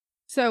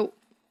So,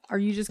 are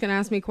you just going to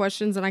ask me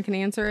questions and I can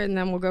answer it and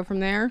then we'll go from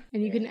there?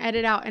 And you can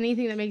edit out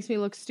anything that makes me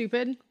look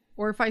stupid?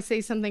 Or if I say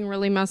something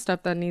really messed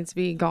up that needs to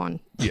be gone?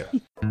 Yeah.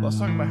 Let's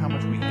talk about how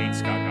much we hate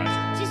Scott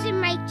Geiser. This is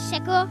Mike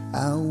Sickle.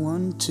 I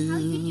want How to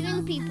you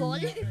doing, people?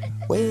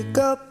 wake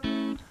up,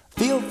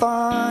 feel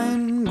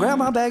fine, grab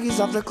my baggies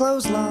off the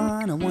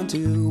clothesline. I want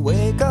to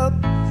wake up,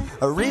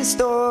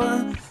 restore,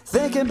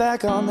 thinking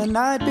back on the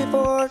night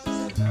before.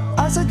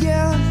 I said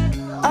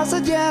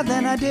yeah,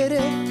 then I did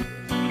it.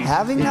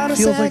 Having not a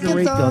Feels like a second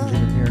rape thought.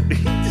 dungeon in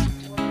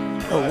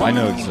here. I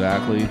know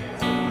exactly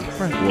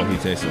what he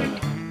tastes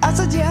like. I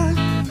said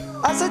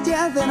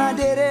yeah, then I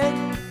did it.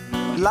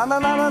 La la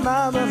la la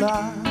la la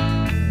la.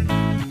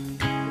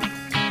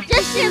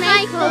 Just your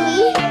mic,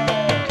 homie.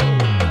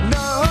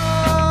 No,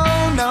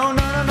 no,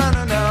 no, no, no,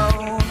 no,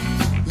 no.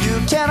 You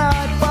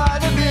cannot buy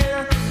the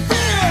beer.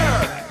 Beer!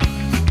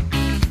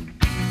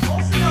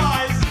 Close your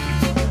eyes.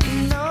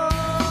 No,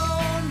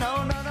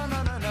 no, no, no, no,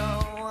 no,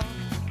 no.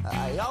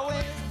 I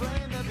always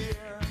blame the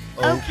beer.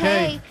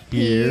 Okay,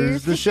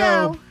 here's the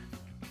show.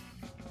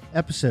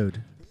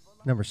 Episode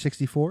number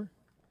 64.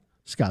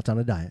 Scott's on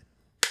a diet.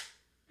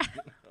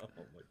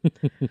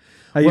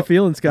 How you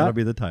feeling, That'll Scott?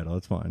 be the title.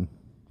 It's fine.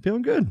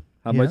 Feeling good.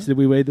 How much did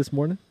we weigh this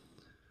morning?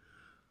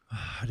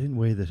 I didn't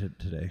weigh that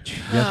today.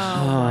 Oh,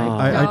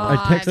 my I God.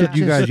 texted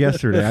you guys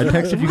yesterday. I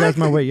texted you guys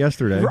my weight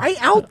yesterday. Right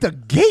out the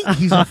gate,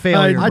 he's a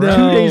failure. I, bro.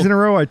 2 days in a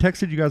row, I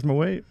texted you guys my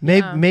weight.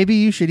 Maybe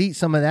you should eat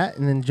some of that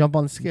and then jump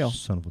on the scale.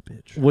 Son of a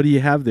bitch. What do you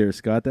have there,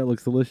 Scott? That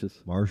looks delicious.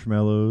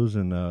 Marshmallows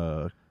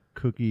and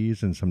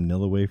cookies and some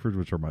Nilla wafers,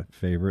 which are my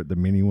favorite. The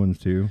mini ones,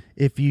 too.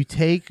 If you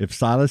take If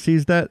Silas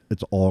sees that,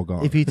 it's all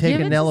gone. if you take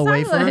Give a it to Nella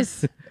wafer,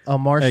 Silas. a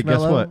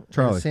marshmallow, what, and a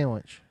Charlie?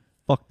 sandwich.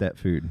 Fuck that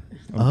food.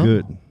 I'm Oh.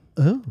 good.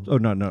 Oh, Oh,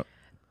 no.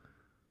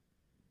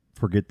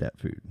 Forget that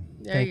food.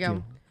 There Thank you go.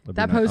 you. I'll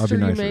That be ni- I'll be poster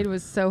you nicer. made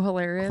was so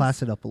hilarious.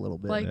 class it up a little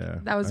bit. Like, Yeah,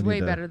 that was I way need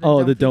to- better than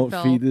Oh, the Don't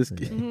don't feed this.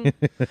 That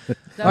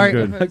All right.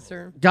 was a Good. good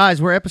poster.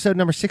 Guys, we're episode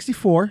number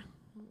 64.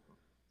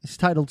 It's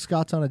titled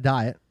Scott's on a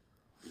Diet.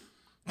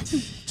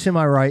 To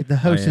my right, the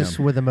hostess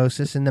am. with the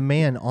mostest and the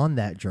man on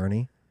that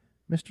journey,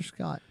 Mr.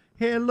 Scott.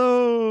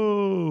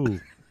 Hello.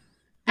 Is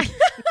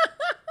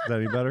that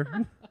any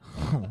better?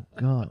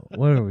 God,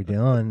 what are we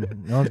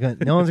doing? No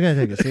one's gonna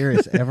take us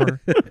serious ever.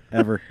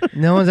 Ever.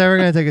 No one's ever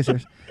gonna take us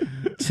serious.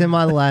 To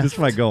my left, This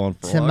might go on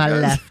for a to while, my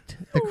guys. left,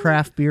 the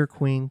craft beer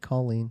queen,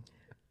 Colleen.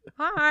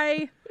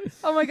 Hi.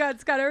 Oh my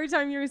God, Scott, every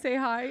time you say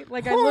hi,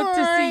 like I look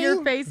to see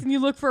your face and you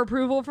look for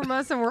approval from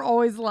us and we're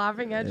always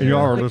laughing at And you.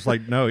 y'all are Like, just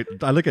like, no.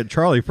 I look at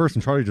Charlie first,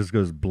 and Charlie just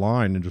goes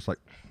blind and just like,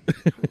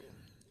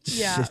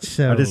 Yeah.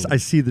 So I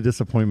see the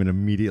disappointment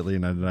immediately,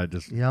 and I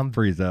just Yeah, I'm-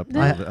 freeze up.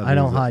 I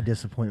don't hide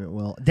disappointment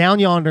well. Down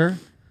yonder,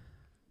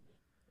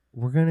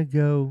 we're gonna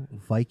go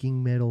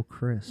Viking Metal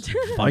Chris.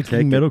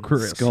 Viking Metal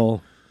Chris.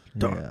 Skull.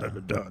 Yeah.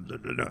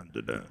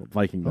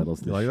 Viking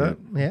medals. You like that?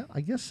 Yeah,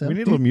 I guess so. We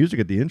need a little music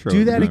at the intro.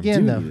 do that every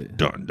again time.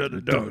 though. Dun, dun,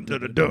 dun, dun, dun,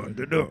 dun, dun,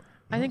 dun, dun.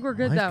 I think we're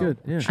good That's though. good,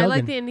 yeah. I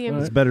like Chugging. the Indian.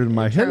 It's better than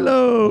my intro.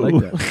 hello. I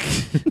like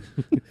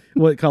that.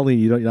 What, Colleen?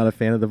 You're not a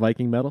fan of the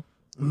Viking metal?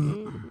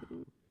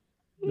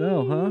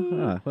 No, huh?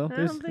 Ah, well, I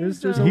there's, don't think there's,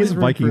 so. there's He's always He's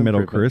room Viking for Metal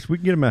improvement. Chris. We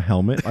can get him a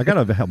helmet. I got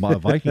a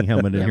Viking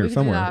helmet in Yeah, here we can do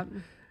somewhere. that.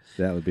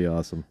 That would be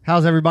awesome.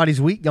 How's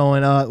everybody's week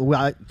going?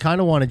 I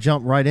kind of want to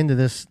jump right into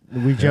this.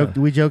 We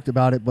joked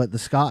about it, but the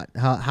Scott,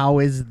 how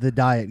is the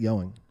diet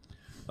going?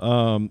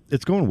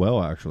 It's going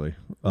well, actually.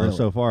 Really?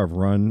 So far, I've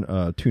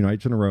run 2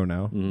 nights in a row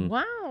now.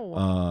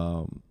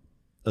 Wow.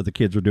 The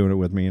kids are doing it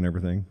with me and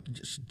everything.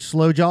 Just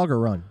slow jog or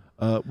run?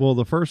 Well,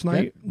 the first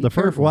night, be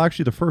careful.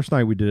 actually, the first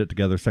night we did it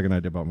together. Second night I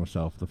did it by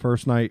myself. The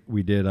first night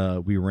we did,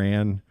 we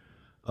ran,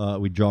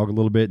 we'd jog a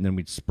little bit, and then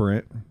we'd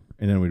sprint,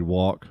 and then we'd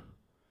walk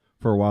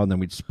for a while, and then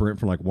we'd sprint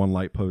from like one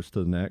light post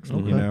to the next,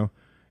 you know.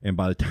 And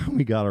by the time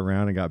we got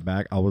around and got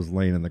back, I was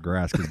laying in the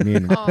grass because me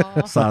and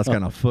Silas got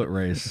in a foot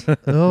race.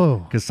 Oh,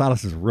 Because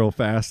Silas is real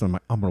fast, and I'm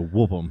like, I'm gonna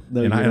whoop him,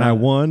 No, and you're I not.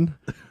 won.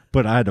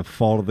 But I had to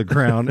fall to the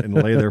ground and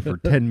lay there for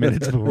 10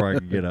 minutes before I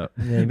could get up.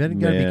 yeah, you gotta be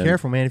Man.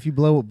 careful, man. If you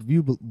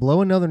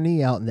blow another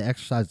knee out, and the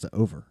exercise is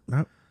over.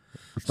 No,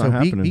 it's So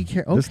not be happening.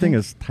 careful. This Okay. thing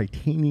is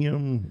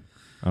titanium.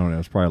 I don't know.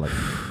 It's probably like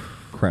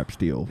crap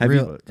steel. Have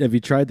Real- you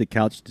tried the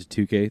Couch to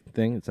 2K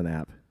thing? It's an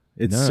app.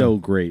 It's No. so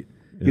great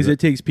because it? it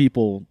takes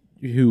people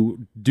who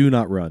do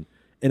not run,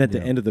 and at the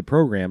Yeah. end of the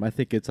program, I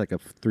think it's like a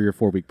 3 or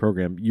 4 week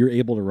program. You're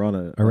able to run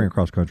a. I ran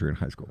cross country in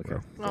high school. Bro.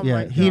 Oh Yeah,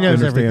 my he God.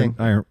 knows Understand?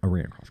 everything. I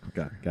ran cross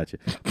country. Gotcha.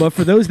 But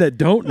for those that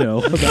don't know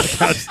about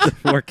Couch to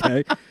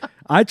 4K,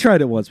 I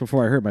tried it once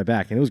before I hurt my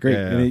back, and it was great.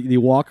 Yeah. And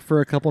you walk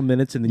for a couple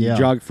minutes, and then Yeah. you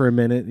jog for a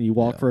minute, and you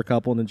walk for a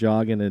couple, and then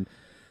jog, and then.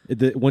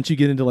 Once you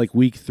get into like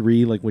week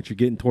 3, like once you're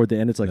getting toward the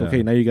end, it's like, Yeah.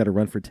 okay, now you got to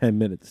run for 10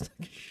 minutes.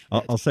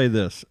 I'll say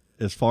this: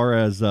 as far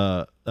as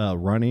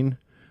running,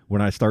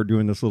 when I start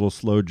doing this little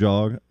slow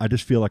jog, I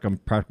just feel like I'm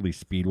practically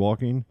speed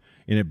walking,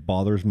 and it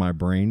bothers my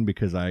brain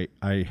because I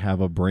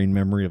have a brain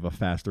memory of a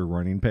faster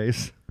running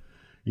pace.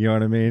 You know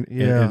what I mean?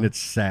 Yeah. And it's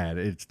sad.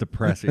 It's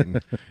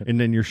depressing. And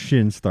then your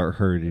shins start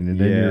hurting, and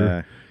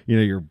then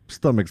your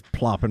stomach's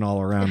plopping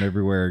all around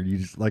everywhere. You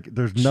just like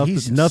there's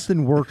Jesus.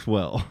 nothing works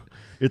well.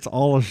 It's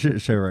all a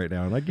shit show right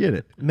now, and I get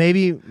it.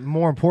 Maybe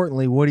more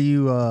importantly, what have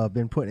you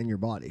been putting in your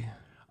body?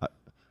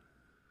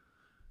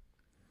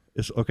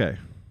 It's okay.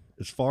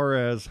 As far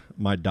as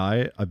my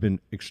diet, I've been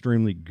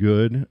extremely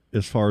good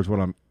as far as what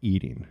I'm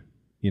eating,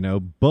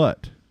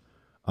 but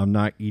I'm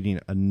not eating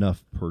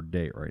enough per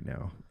day right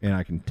now. And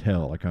I can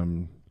tell, like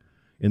I'm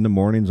in the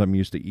mornings, I'm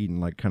used to eating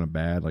like kind of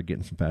bad, like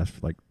getting some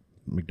fast, like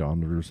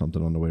McDonald's or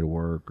something on the way to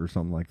work or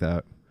something like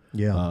that.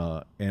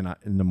 Yeah. And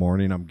in the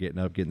morning, I'm getting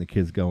up, getting the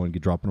kids going,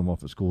 dropping them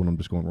off at school, and I'm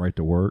just going right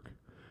to work.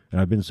 And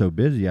I've been so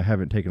busy, I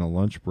haven't taken a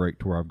lunch break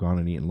to where I've gone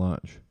and eaten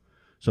lunch.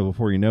 So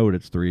before you know it,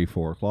 it's 3,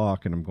 4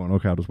 o'clock, and I'm going,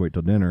 okay, I'll just wait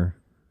till dinner.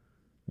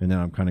 And then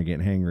I'm kind of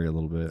getting hangry a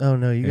little bit. Oh,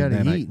 no, you got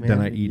to eat, man.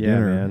 Then I eat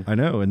dinner. Man. I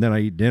know. And then I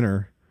eat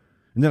dinner.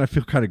 And then I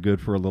feel kind of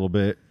good for a little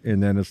bit.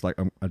 And then it's like,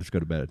 I just go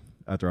to bed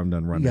after I'm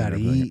done running. You got to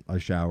eat. I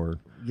shower.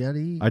 You got to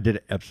eat. I did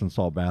an Epsom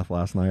salt bath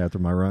last night after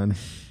my run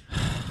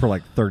for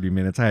like 30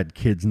 minutes. I had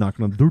kids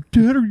knocking on the door.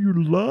 Dad, are you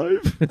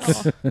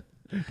alive?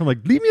 I'm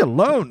like, leave me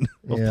alone.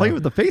 I'll play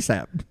with the Face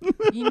app.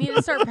 You need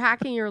to start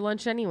packing your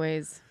lunch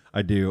anyways.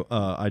 I do.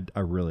 I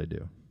really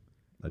do.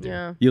 I do.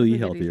 Yeah. You'll eat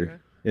Make it healthier.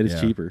 easier. It is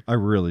cheaper. I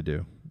really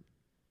do.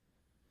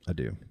 I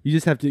do. You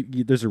just have to.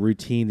 There's a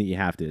routine that you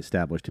have to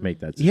establish to make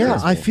that. Yeah,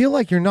 successful. I feel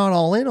like you're not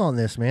all in on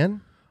this, man.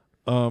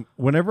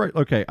 Whenever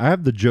I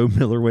have the Joe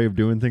Miller way of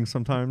doing things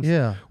sometimes.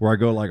 Yeah. Where I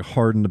go like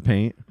hard in the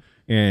paint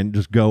and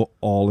just go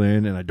all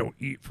in, and I don't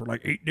eat for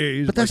like 8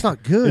 days. But that's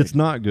not good. It's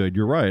not good.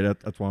 You're right.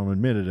 That's why I'm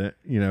admitting it.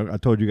 I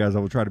told you guys I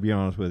would try to be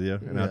honest with you,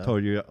 and I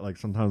told you like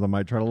sometimes I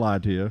might try to lie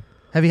to you.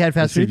 Have you had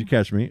fast See food? if you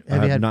catch me. I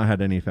have not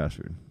had any fast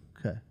food.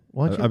 Okay.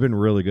 I've been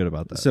really good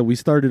about that. So we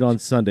started on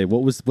Sunday.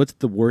 What's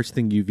the worst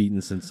thing you've eaten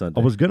since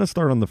Sunday? I was gonna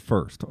start on the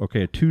 1st.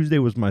 Okay, Tuesday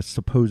was my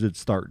supposed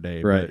start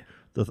day. Right.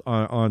 But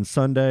on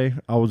Sunday,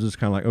 I was just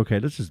kind of like, okay,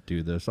 let's just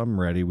do this. I'm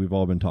ready. We've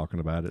all been talking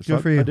about it. So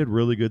Good for you. I did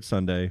really good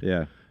Sunday.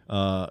 Yeah.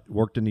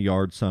 Worked in the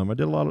yard some. I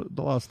did a lot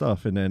of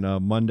stuff, and then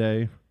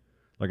Monday,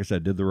 like I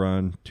said, did the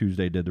run.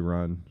 Tuesday did the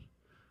run,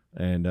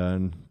 and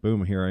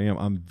boom, here I am.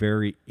 I'm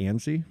very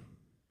antsy,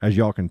 as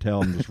y'all can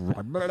tell. I'm just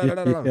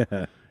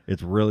Yeah.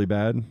 It's really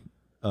bad,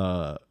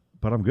 but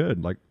I'm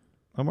good. Like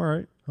I'm all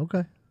right.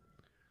 Okay.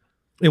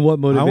 And what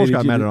motivated I almost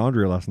got you mad to- at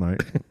Andrea last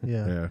night.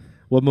 Yeah. Yeah.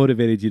 What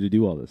motivated you to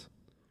do all this?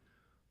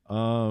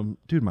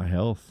 Dude, my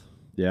health.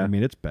 Yeah. I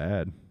mean, it's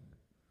bad.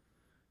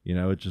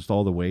 It's just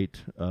all the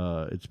weight.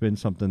 It's been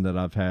something that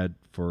I've had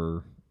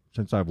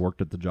since I've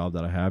worked at the job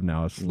that I have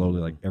now. I slowly,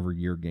 like every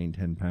year, gained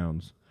 10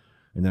 pounds.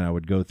 And then I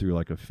would go through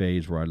like a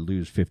phase where I'd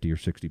lose 50 or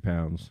 60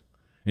 pounds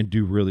and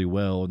do really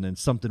well. And then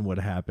something would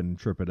happen and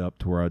trip it up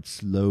to where I'd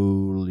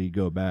slowly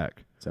go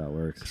back. That's how it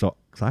works. So,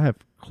 cause I have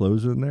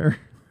clothes in there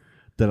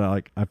that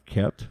I've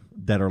kept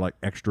that are like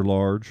extra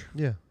large.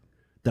 Yeah.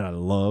 That I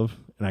love,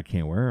 and I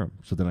can't wear them.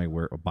 So then I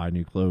buy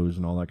new clothes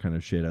and all that kind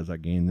of shit as I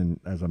gain them,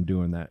 as I'm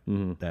doing that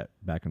that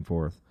back and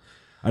forth.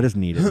 I just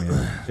need it,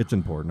 man. It's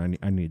important.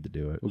 I need to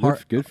do it. Well,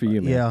 good for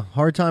you, man. Yeah.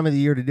 Hard time of the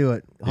year to do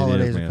it.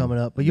 Holidays are man. coming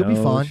up, but you'll be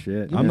No fine.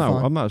 shit. You'll I'm be not.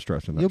 fine. I'm not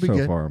stressing that. You'll be So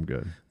good. far, I'm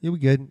good. You'll be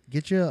good.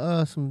 Get you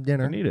some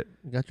dinner. I need it.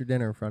 You got your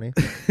dinner in front of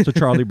you. So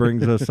Charlie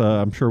brings us.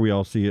 I'm sure we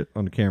all see it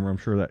on the camera. I'm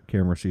sure that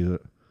camera sees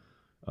it.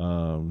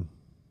 The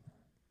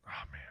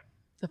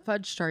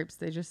fudge stripes,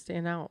 they just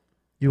stand out.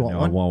 You want I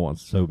one? want one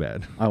so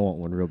bad. I want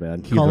one real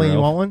bad. Colleen, you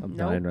Elf. want one? I'm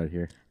Nope. dying right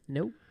here.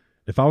 Nope.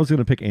 If I was going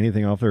to pick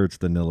anything off there, it's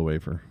the Nilla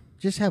wafer.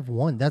 Just have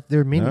one.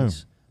 They're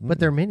minis, but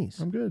they're minis.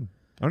 I'm good.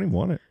 I don't even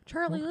want it.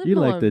 Charlie, leave You him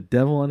like alone. the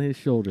devil on his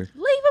shoulder.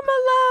 Leave him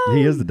alone.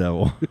 He is the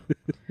devil.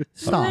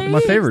 Stop.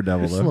 My favorite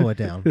devil, though. Slow it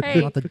down. Hey.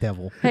 Not the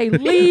devil. Hey,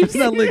 leave. It's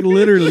not like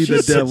literally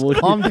the devil.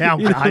 Calm down,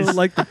 You know, guys.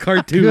 like the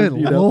cartoon. Good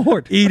you know,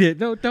 Lord. Eat it.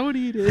 No, don't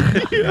eat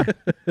it.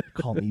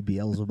 Call me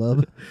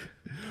Beelzebub.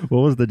 What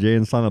was the Jay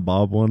and Silent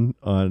Bob one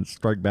on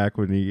Strike Back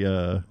when he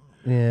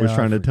was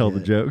trying to tell the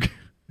joke?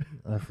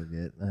 I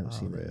forget. I haven't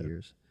seen that in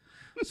years.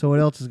 So what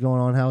else is going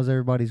on? How's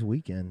everybody's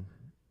weekend?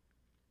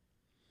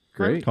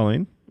 Great.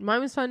 Colleen?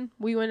 Mine was fun.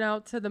 We went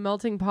out to the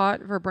melting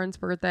pot for Brent's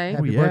birthday.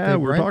 Happy Oh, yeah, birthday,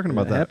 we were Brent. talking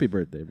about that. Happy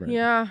birthday, Brent.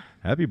 Yeah.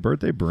 Happy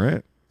birthday,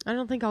 Brent. I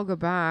don't think I'll go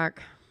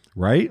back.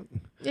 Right?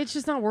 It's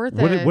just not worth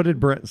What it. did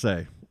Brent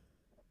say?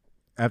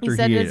 After he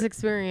said ate his it?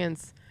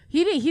 experience.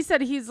 He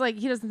said he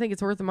doesn't think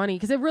it's worth the money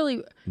because it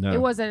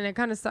wasn't. And it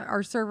kind of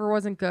our server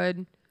wasn't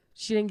good.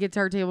 She didn't get to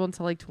our table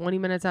until like 20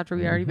 minutes after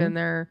we already been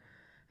there,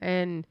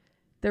 and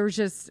there was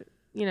just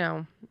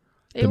The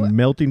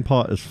melting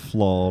pot is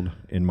flawed,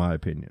 in my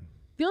opinion.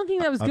 the only thing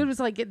that was good was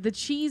like the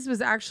cheese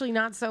was actually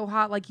not so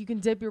hot. Like you can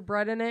dip your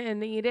bread in it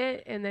and eat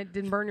it, and it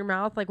didn't burn your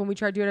mouth. Like when we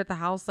tried to do it at the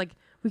house, like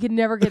we could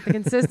never get the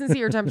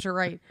consistency or temperature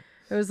right.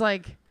 It was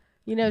like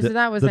so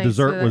that was the nice.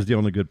 dessert So was the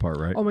only good part,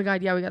 right? oh my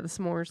god, yeah, we got the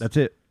s'mores. That's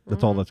it.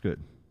 That's all that's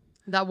good.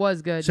 That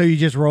was good. So you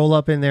just roll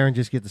up in there and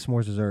just get the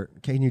s'mores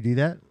dessert. Can you do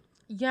that?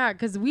 Yeah,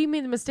 because we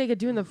made the mistake of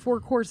doing the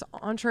 4-course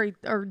entree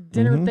or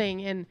dinner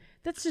thing, and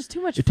that's just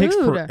too much It food. takes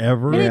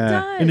forever, And Yeah. it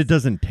does. and it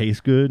doesn't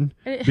taste good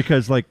And it-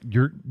 because like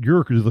you're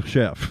the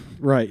chef.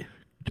 Right.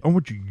 I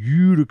want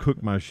you to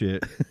cook my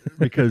shit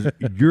because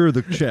you're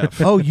the chef.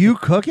 Oh, you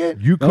cook it?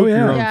 You cook yeah.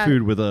 your own Yeah.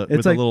 food with a It's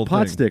with like a little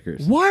pot thing.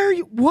 stickers. Why are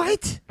you?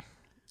 What?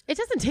 It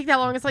doesn't take that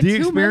long. It's like The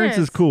 2 experience minutes.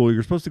 is cool.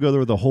 You're supposed to go there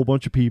with a whole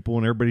bunch of people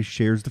and everybody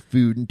shares the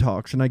food and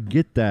talks, and I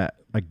get that.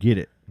 I get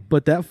it.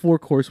 But that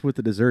 4-course with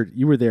the dessert,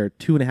 you were there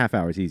 2.5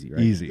 hours easy,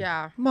 right? Easy.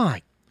 Yeah.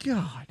 My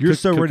God. You're Cook-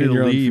 so ready cooking to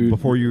your own leave food.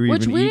 before you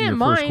Which even we eat didn't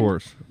your first mind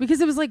course.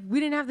 because it was like we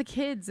didn't have the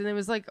kids, and it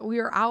was like we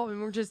were out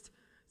and we're just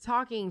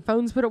talking,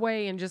 phones put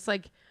away, and just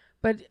like,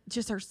 but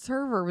just our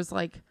server was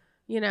like,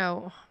 You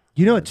know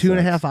what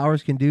 2.5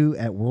 hours can do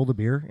at World of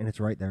Beer, and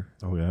it's right there.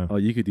 Oh yeah. Oh,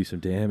 you could do some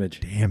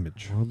damage.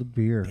 Damage. World of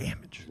Beer.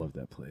 Love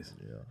that place.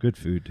 Good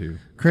food too.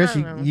 Chris,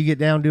 I don't know. you get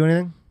down do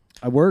anything?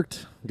 I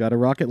worked. Got a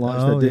rocket launch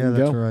Oh that yeah, didn't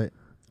that's go. right.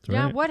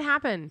 yeah, right. what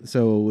happened?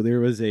 So there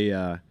was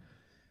a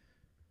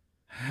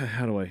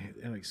how do I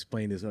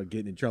explain this without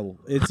getting in trouble?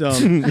 It's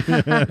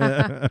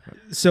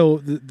so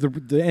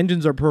the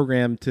engines are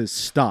programmed to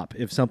stop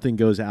if something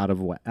goes out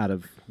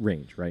of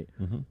range, right?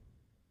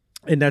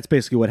 And that's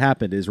basically what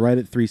happened. Is right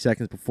at 3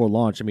 seconds before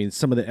launch. I mean,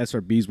 some of the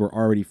SRBs were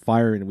already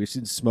firing, and we've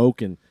seen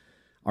smoke, and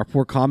our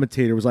poor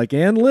commentator was like,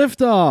 "And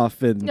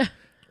liftoff," and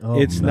Oh,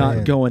 it's not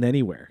man. going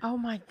anywhere. Oh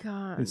my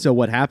god! And so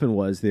what happened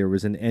was there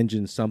was an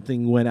engine,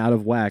 something went out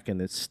of whack, and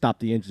it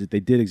stopped the engine. They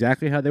did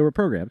exactly how they were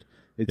programmed.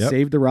 It Yep.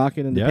 saved the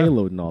rocket and the Yeah,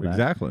 payload and all that.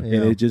 exactly. Yeah.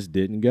 And it just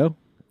didn't go.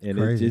 And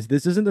it Crazy. just,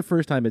 this isn't the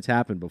first time it's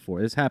happened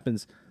before. This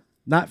happens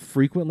not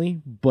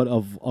frequently, but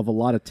of a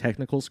lot of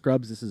technical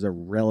scrubs, this is a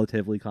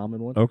relatively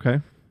common one.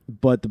 Okay.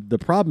 But the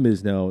problem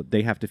is, no,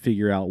 they have to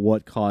figure out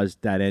what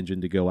caused that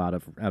engine to go out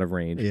of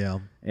range. Yeah.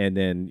 And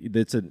then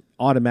it's an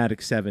automatic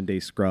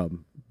 7-day scrub,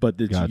 but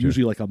it's Gotcha.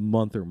 usually like a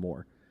month or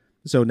more.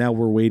 So now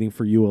we're waiting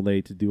for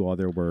ULA to do all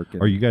their work.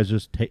 And Are you guys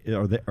just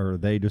are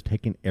they just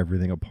taking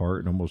everything apart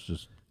and almost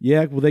just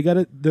Yeah, well, they got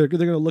to. They're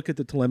going to look at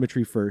the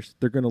telemetry first.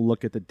 They're going to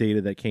look at the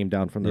data that came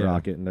down from the Yeah.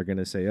 rocket, and they're going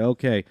to say,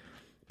 okay,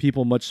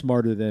 people much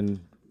smarter than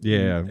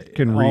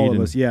can all read of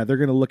and- us. Yeah, they're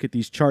going to look at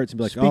these charts and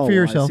be like, Speak oh, for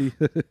yourself.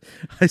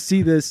 I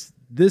see this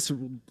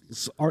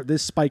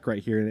spike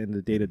right here, and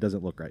the data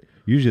doesn't look right.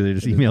 Usually they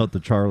just email it to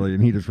Charlie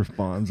and he just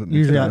responds and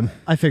Usually it's done.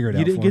 I figured it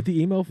You out. didn't for get him.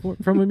 the email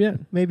from him yet?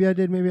 Maybe I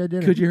did. Maybe I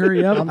didn't. Could you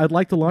hurry up? I'd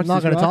like to launch. I'm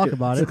not going to talk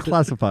about it. It's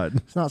classified.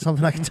 It's not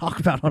something I can talk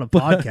about on a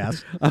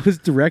podcast. I was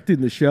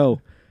directing the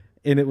show,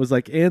 and it was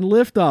like, and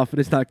liftoff, and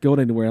it's not going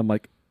anywhere. I'm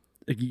like,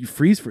 you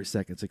freeze for a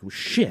second. It's like, well,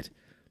 shit.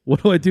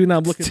 What do I do now?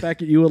 I'm looking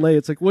back at ULA.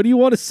 It's like, what do you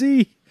want to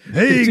see?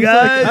 Hey, She's like,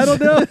 guys. I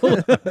don't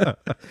know.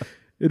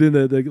 And then,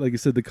 the like I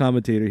said, the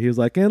commentator, he was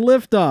like, and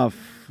liftoff.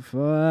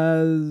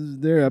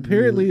 There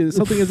apparently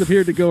something has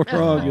appeared to go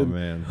wrong. Oh And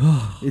man.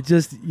 it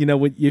just,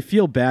 when you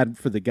feel bad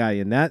for the guy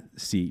in that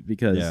seat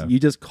because Yeah. you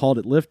just called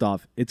it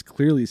liftoff. It's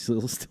clearly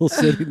still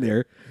sitting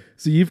there.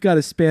 So you've got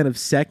a span of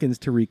seconds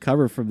to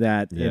recover from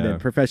that. Yeah. And then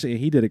professionally,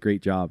 he did a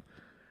great job.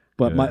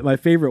 But Yeah. my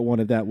favorite one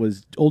of that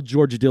was old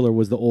George Diller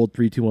was the old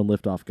 3-2-1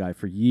 liftoff guy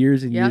for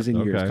years and Yep. years and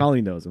years. Okay.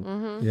 Colleen knows him.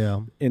 Mm-hmm.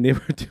 Yeah. And they were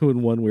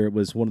doing one where it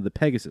was one of the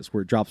Pegasus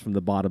where it drops from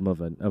the bottom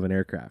of an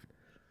aircraft.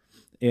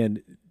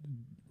 And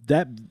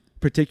that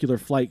particular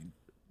flight,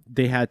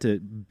 they had to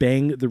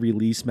bang the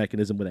release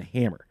mechanism with a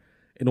hammer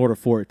in order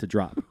for it to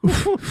drop.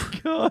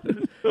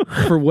 God.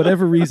 For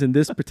whatever reason,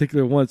 this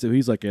particular one, so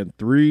he's like, in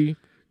 3,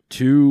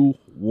 2,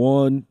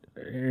 1,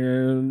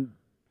 and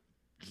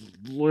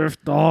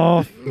lift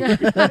off. And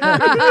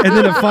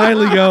then it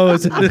finally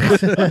goes.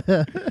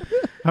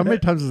 How many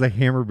times has a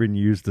hammer been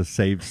used to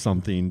save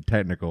something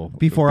technical?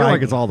 Before I feel I-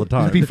 like it's all the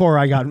time. Before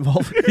I got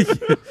involved.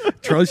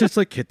 Charlie's just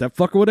like, hit that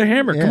fucker with a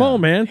hammer. Come Yeah.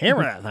 on, man.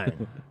 Hammer that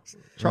thing.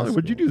 Charlie,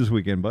 what'd you do this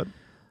weekend, bud?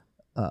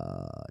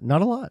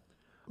 Not a lot.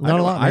 I Not a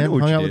know- lot, I know man.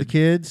 what Hung you out with the did.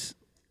 kids.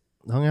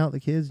 Hung out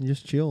with the kids and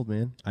just chilled,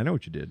 man. I know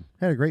what you did.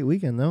 Had a great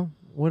weekend, though.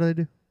 What did I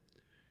do?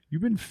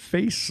 You've been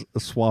face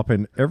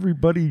swapping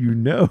everybody you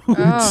know.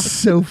 Oh.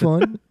 So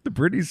fun. The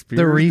Britney Spears.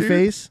 The dude.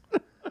 reface.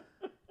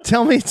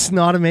 Tell me it's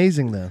not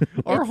amazing, though.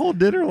 Our whole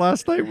dinner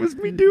last night was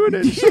me doing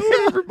it. Showing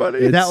everybody.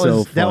 It's that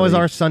was so that was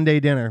funny. our Sunday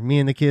dinner. Me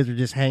and the kids were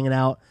just hanging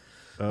out.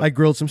 I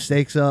grilled some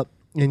steaks up,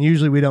 and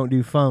usually we don't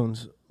do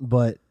phones,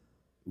 but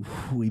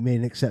we made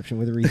an exception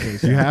with a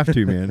reface. You have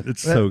to, man.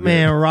 It's so good.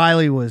 Man,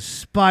 Riley was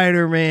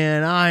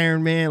Spider-Man,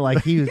 Iron Man,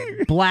 like he was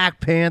Black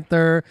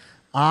Panther.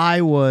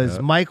 I was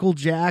Michael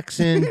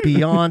Jackson,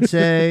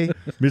 Beyonce,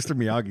 Mr.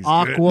 Miyagi's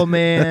good.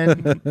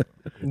 Aquaman.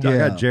 I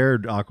got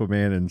Jared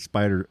Aquaman and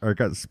Spider. Or I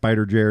got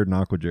Spider Jared and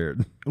Aqua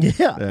Jared.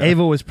 Yeah.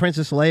 Ava was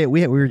Princess Leia.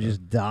 We were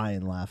just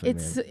dying laughing.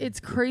 man.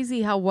 It's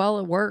crazy how well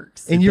it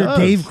works. And you're does.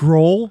 Dave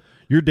Grohl.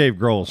 You're Dave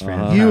Grohl's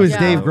fan. You as Yeah.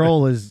 Dave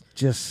Grohl is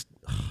just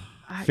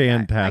I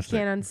fantastic.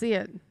 can't unsee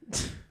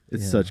it.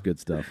 It's Yeah. such good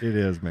stuff. It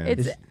is, man.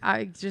 It's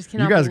I just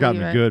cannot. you guys got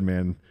believe me it. good,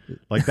 man.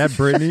 Like that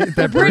Britney,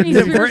 that Britney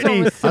Spears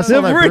one was I so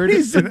saw that good.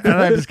 Britney, and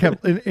I just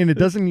kept, and it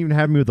doesn't even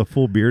have me with a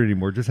full beard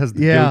anymore. It just has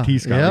the Yeah, goatee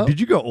Scott. yep. Did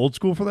you go old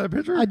school for that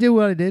picture? I did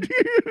what I did.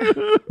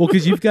 Well,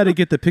 because you've got to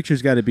get the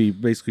picture's got to be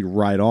basically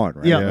right on,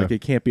 right? Yeah. Like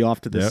it can't be off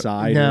to the Yep.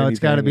 side. No, or it's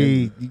got to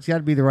anything. be. It's got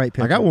to be the right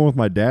picture. I got one with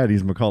my dad.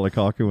 He's Macaulay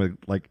Culkin with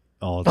like, it's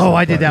Oh, so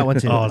I did funny. that one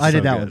too. Oh, it's I did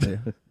so that one good.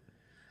 too.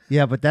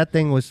 Yeah, but that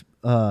thing was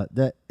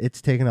that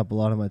it's taken up a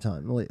lot of my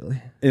time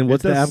lately. And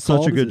what's It the does app such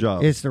called? a good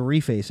job. It's the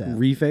Reface app.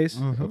 Reface.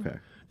 Mm-hmm. Okay.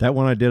 That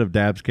one I did of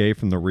Dabs K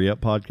from the Re-Up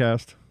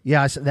podcast.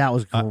 Yeah, that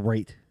was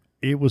great.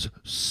 It was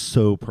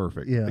so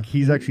perfect. Yeah. Like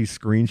he's actually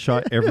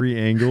screenshot every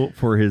angle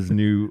for his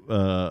new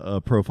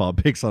profile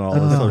pics on all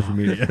his social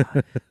media.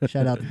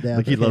 Shout out to Dad.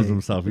 Like he loves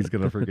himself. He's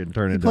gonna freaking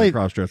turn into played- a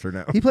crossdresser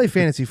now. He played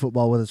fantasy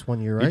football with us one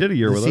year, right? He did a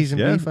year the with us, season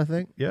yeah. beef, I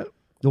think. Yeah,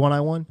 The one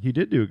I won. he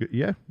did do good.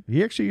 Yeah,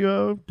 he actually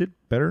did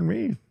better than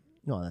me.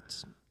 No,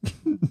 that's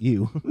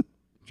you.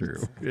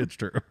 True, it's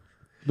true.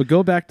 But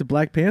go back to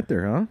Black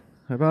Panther, huh?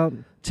 How about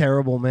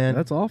Terrible, man.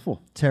 that's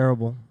awful.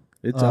 terrible.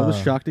 It's I was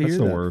shocked to that's hear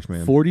the that. worst,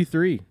 man.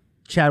 43.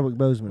 Chadwick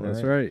Boseman.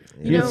 That's right? right.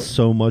 He You had know-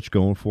 so much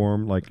going for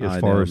him. Like as I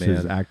far know, as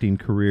his man. acting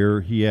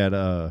career, he had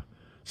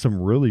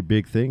some really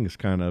big things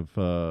kind of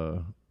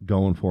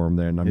going for him.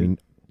 Then I mean,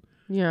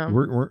 Yeah.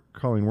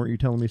 Colleen, weren't you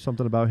telling me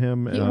something about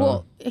him?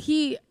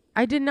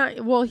 I did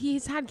not. Well,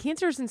 he's had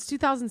cancer since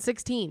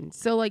 2016.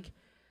 So like,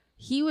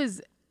 he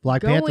was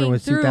Black going Panther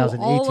was through 2018.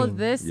 all of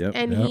this, Yep.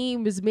 and Yep. he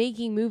was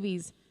making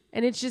movies,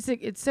 and it's just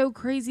it's so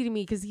crazy to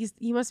me because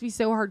he must be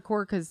so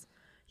hardcore because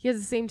he has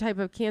the same type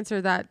of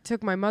cancer that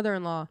took my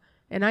mother-in-law,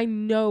 and I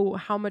know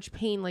how much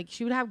pain. Like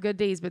she would have good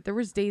days, but there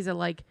was days that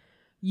like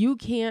you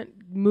can't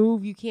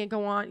move, you can't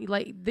go on.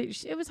 Like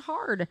it was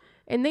hard,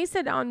 and they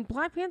said on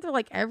Black Panther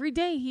like every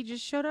day he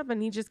just showed up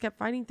and he just kept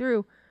fighting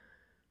through.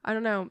 I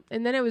don't know,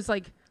 and then it was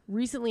like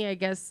recently, I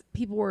guess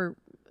people were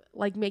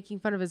like making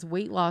fun of his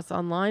weight loss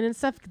online and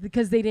stuff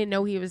because they didn't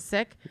know he was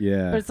sick.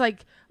 Yeah. But it's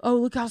like, oh,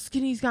 look how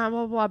skinny he's gotten,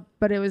 blah, blah, blah.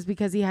 But it was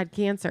because he had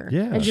cancer.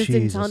 Yeah. And just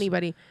didn't tell Jesus.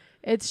 anybody.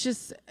 It's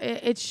just,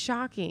 it's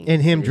shocking.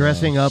 And him It's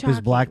dressing up as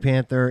shocking. Black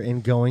Panther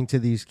and going to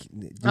these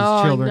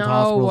Oh, children's no.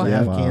 hospitals that Yeah.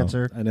 have Wow.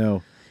 cancer. I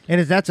know.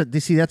 And that's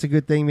a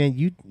good thing, man.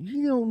 You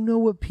don't know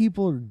what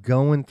people are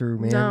going through,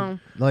 man. No.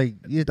 Like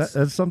it's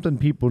that's something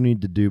people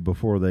need to do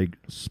before they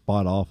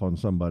spot off on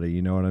somebody,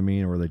 you know what I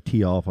mean? Or they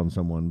tee off on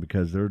someone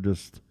because they're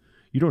just,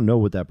 you don't know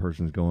what that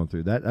person's going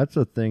through. That's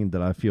a thing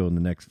that I feel in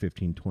the next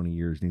 15, 20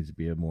 years needs to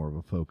be more of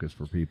a focus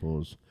for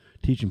people is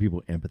teaching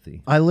people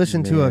empathy. I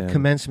listened to a Man.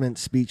 commencement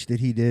speech that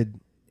he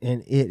did,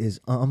 and it is.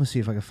 I'm gonna see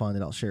if I can find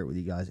it. I'll share it with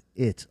you guys.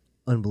 It's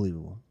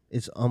unbelievable.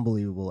 It's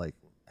unbelievable, like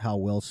how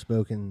well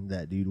spoken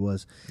that dude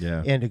was.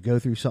 Yeah. And to go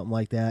through something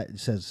like that, it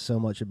says so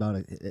much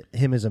about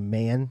him as a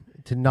man.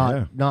 To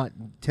not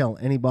tell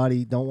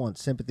anybody, don't want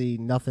sympathy,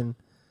 nothing.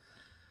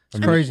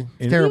 It's crazy.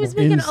 It's And terrible. was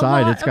making a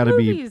inside, lot it's of got to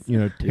be, movies.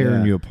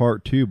 tearing Yeah. you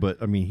apart too. But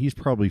I mean, he's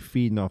probably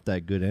feeding off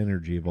that good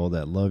energy of all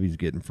that love he's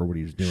getting for what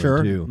he's doing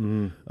Sure.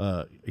 too.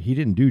 He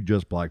didn't do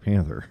just Black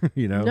Panther,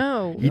 you know.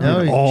 No. He No,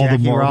 did he's all the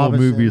Jackie Marvel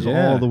Robinson. movies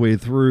Yeah. all the way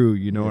through.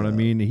 You know what I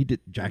mean? He did.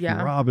 Jackie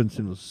Yeah.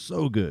 Robinson was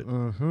so good.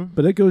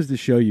 But it goes to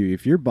show you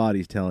if your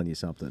body's telling you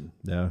something,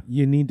 Yeah.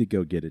 you need to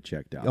go get it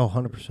checked out. Oh,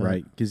 100%.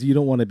 Right? Because you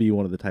don't want to be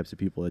one of the types of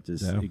people that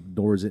just Yeah.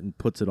 ignores it and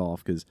puts it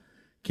off. Because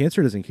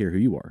cancer doesn't care who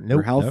you are, or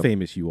Nope. how Nope.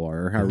 famous you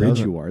are, or how It rich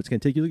doesn't. you are. It's going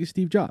to take you like a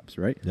Steve Jobs,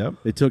 right? Yep.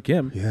 It took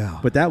him. Yeah.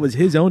 But that was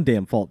his own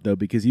damn fault, though,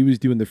 because he was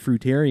doing the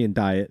fruitarian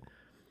diet,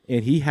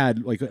 and he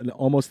had like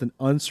almost an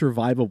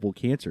unsurvivable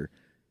cancer,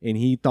 and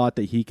he thought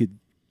that he could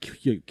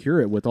cure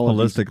it with all of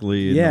these-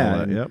 Holistically and yeah, all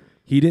that, and yep.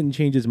 He didn't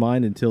change his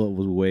mind until it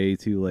was way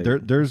too late.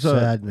 There's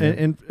Sad, man.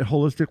 and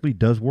holistically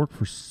does work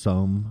for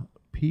some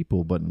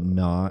people, but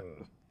not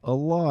a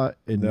lot,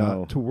 and No.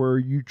 not to where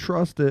you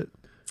trust it.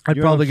 I'd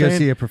You know what probably I'm go saying?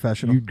 see a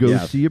professional. You'd go Yeah.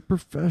 see a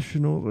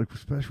professional, like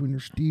especially when you're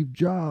Steve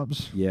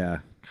Jobs. Yeah.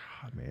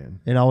 God, man.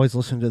 And always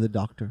listen to the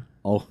doctor.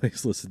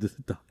 Always listen to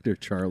the doctor,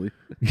 Charlie.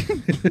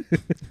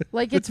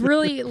 Like it's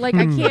really like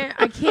I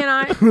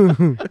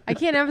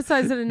can't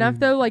emphasize it enough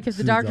though. Like if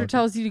the doctor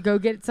tells you to go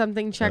get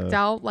something checked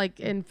out, like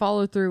and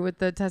follow through with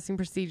the testing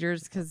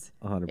procedures because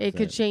 100%. it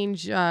could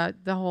change the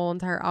whole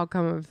entire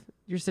outcome of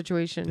your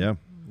situation. Yeah,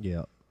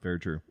 Yeah. very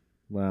true.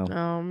 Wow.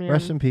 Oh man.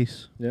 Rest in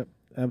peace. Yep.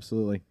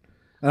 Absolutely.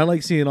 I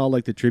like seeing all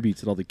like the tributes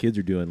that all the kids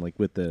are doing, like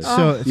with the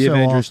So the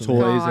Avengers awesome.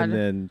 toys, God. and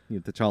then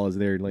T'Challa's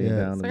there laying Yeah.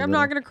 down. It's in like the I'm not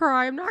middle. gonna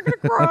cry. I'm not gonna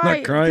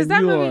cry. crying,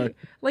 that you movie, are.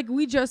 like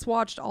we just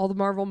watched all the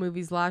Marvel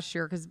movies last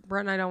year because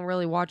Brett and I don't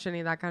really watch any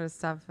of that kind of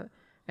stuff,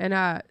 and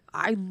I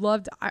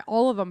loved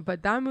all of them.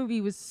 But that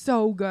movie was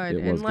so good,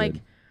 It and was like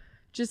good.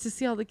 just to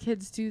see all the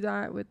kids do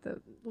that with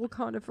the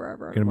Wakanda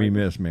Forever. I'm Gonna be like,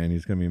 missed, man.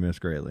 He's gonna be missed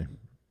greatly.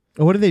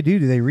 What do they do?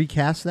 Do they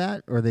recast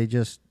that, or they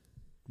just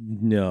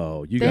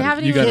No, you They got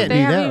haven't you even. got They do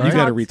haven't that, even right? you got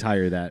to talked-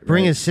 retire that.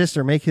 bring right? his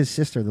sister, make his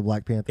sister the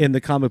Black Panther? In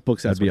the comic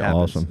books, that's That'd be what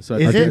happens. awesome. So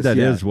Is I think it? That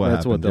yeah, is what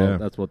that's happens, what they'll yeah.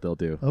 that's what they'll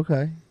do.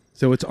 Okay.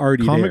 So it's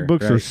already Comic there,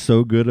 books right? are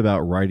so good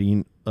about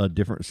writing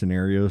different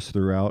scenarios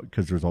throughout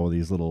because there's all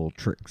these little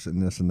tricks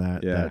and this and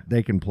that Yeah. that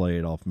they can play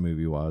it off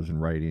movie wise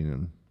and writing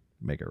and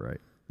make it right.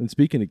 And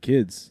speaking of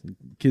kids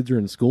are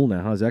in school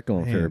now. How's that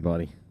going for Man.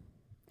 everybody?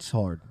 It's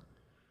hard.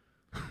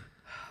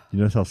 You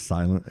notice how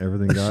silent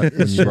everything got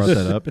when you brought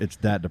that up? It's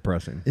that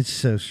depressing. It's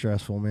so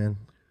stressful, man.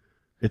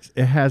 It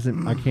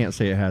hasn't. I can't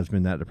say it has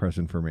been that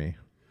depressing for me.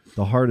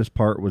 The hardest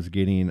part was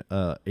getting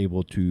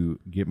able to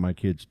get my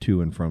kids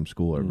to and from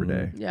school every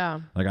day.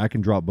 Yeah. Like I can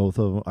drop both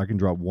of them. I can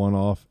drop one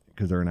off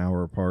because they're an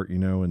hour apart,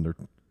 and they're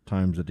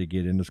times that they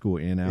get into school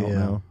and out Yeah.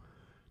 now.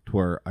 To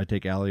where I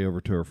take Allie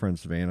over to her friend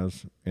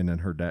Savannah's, and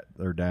then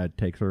their dad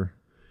takes her,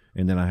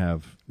 and then I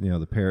have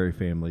the Perry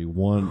family,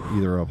 one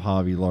either of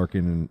Javi,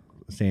 Larkin, and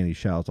Sandy.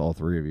 Shouts all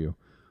three of you.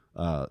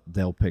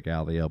 They'll pick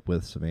Allie up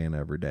with Savannah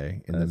every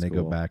day, and That's then they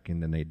go cool. back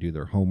and then they do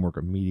their homework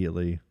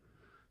immediately.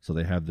 So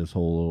they have this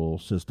whole little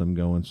system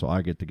going. So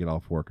I get to get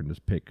off work and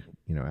just pick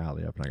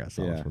Allie up, and I got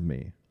Silas Yeah. with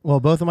me. Well,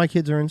 both of my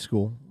kids are in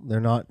school. They're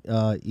not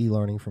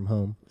e-learning from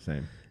home.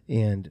 Same.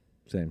 And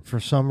Same. for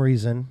some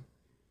reason,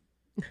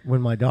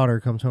 when my daughter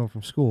comes home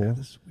from school, This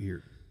is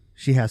weird.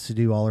 she has to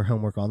do all her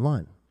homework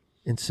online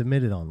and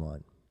submit it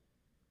online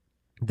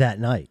that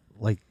night.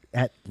 Like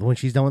when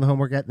she's done with the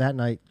homework at that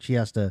night, she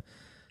has to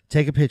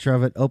take a picture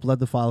of it, upload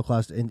the file to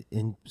class, and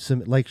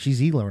submit. Like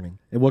she's e-learning.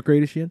 And what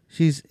grade is she in?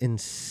 She's in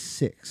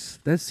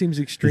 6th. That seems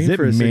extreme Is it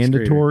for a sixth grader.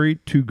 mandatory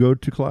to go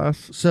to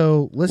class,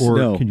 So listen. or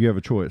No. can you have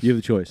a choice? You have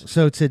the choice.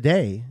 So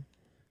today,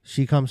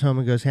 she comes home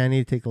and goes, "Hey, I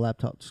need to take the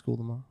laptop to school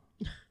tomorrow."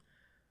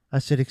 I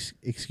said,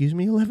 "Excuse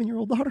me,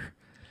 11-year-old daughter."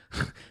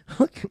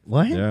 Look,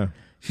 what? Yeah.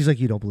 She's like,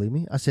 "You don't believe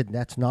me?" I said,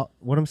 "That's not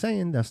what I'm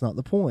saying. That's not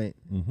the point.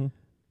 Mm-hmm.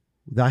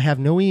 I have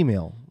no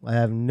email. I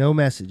have no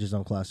messages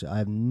on class. I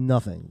have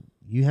nothing.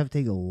 You have to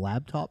take a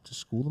laptop to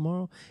school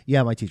tomorrow?"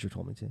 "Yeah, my teacher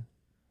told me to."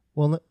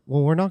 Well,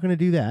 we're not going to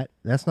do that.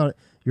 That's not.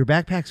 Your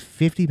backpack's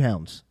 50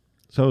 pounds.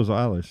 So is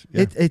Eilish.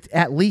 Yeah. It's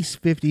at least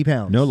 50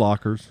 pounds. No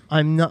lockers.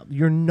 I'm not.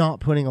 You're not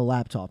putting a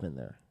laptop in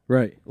there.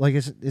 Right. Like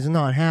it's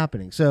not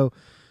happening. So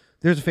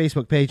there's a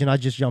Facebook page, and I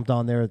just jumped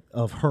on there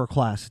of her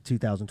class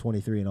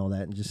 2023 and all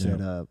that, and just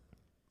said,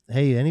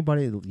 "Hey,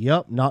 anybody?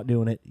 Yep, not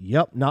doing it.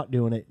 Yep, not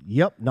doing it.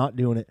 Yep, not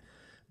doing it."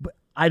 But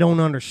I don't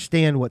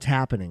understand what's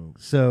happening,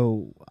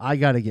 so I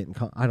got to get in.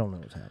 I don't know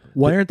what's happening.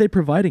 Why aren't they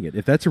providing it?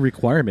 If that's a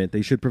requirement,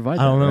 they should provide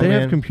I don't that. know. They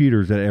man. have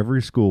computers at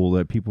every school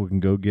that people can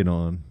go get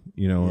on.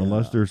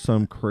 Unless there's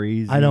some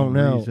crazy I don't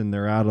know. reason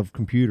they're out of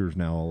computers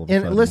now. All of a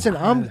And sudden. listen,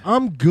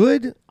 I'm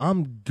good.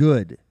 I'm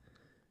good.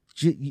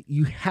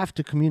 You have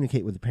to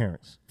communicate with the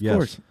parents. yes,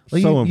 course.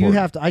 Like so you important.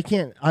 have to. I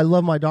can't. I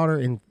love my daughter,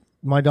 and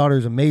my daughter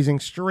is amazing,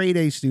 straight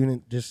A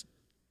student. Just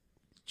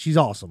she's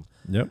awesome.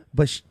 Yep.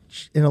 But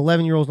an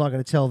 11-year-old's not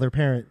going to tell their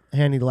parent,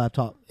 "Hand me the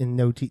laptop," and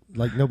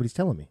like nobody's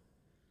telling me.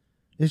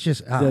 It's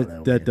just I don't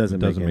know, That man. doesn't,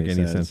 Doesn't make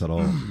any sense at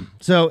all.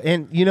 So,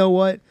 and you know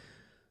what?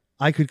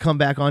 I could come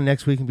back on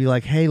next week and be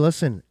like, "Hey,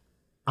 listen,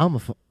 I'm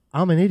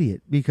an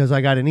idiot because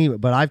I got an email,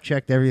 but I've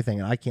checked everything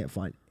and I can't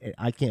find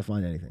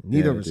anything.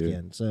 Neither Yeah, of us dude.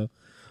 can." So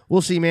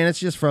we'll see, man. It's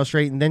just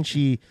frustrating. Then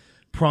she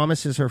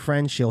promises her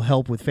friends she'll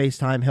help with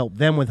FaceTime, help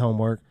them with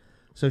homework.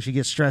 So she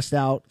gets stressed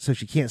out, so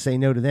she can't say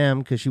no to them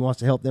because she wants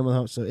to help them with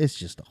homework. So it's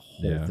just a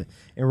whole Yeah. thing.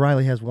 And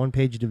Riley has 1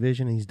 page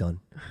division, and he's done,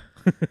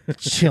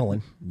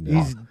 chilling.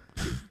 He's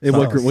And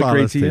what Silas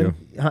grade's he too.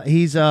 in?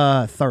 he's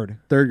third.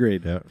 Third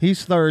grade. Yeah.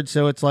 He's third,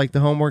 so it's like the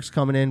homework's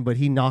coming in, but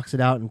he knocks it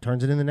out and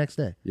turns it in the next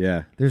day.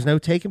 Yeah. There's no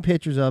taking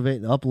pictures of it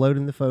and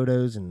uploading the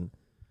photos, and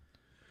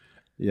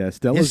Yeah.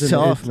 Stella's It's in,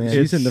 tough, man.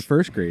 She's in It's- the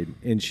first grade,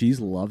 and she's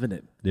loving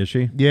it. Is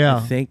she? yeah,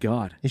 Thank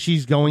God. and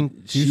she's going to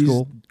She's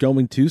school.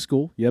 going to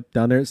school. Yep,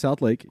 down there at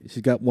South Lake.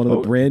 She's got one of the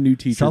Oh, brand new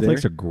teachers South there.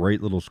 Lake's a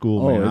great little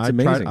school. Oh, man. it's I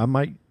amazing. I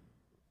might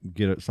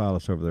get it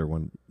Silas over there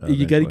one. You got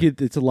to eventually.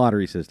 get. It's a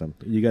lottery system.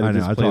 You got I to know.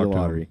 just I play the talked to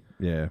lottery. him.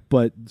 Yeah.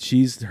 But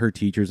her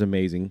teacher's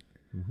amazing.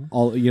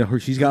 All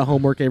she's got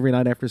homework every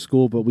night after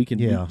school. But we can.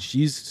 Yeah.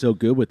 She's so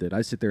good with it.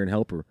 I sit there and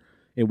help her,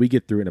 and we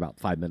get through in about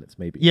 5 minutes,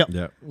 maybe. Yep.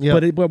 Yeah.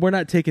 Yep. But we're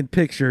not taking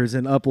pictures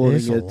and uploading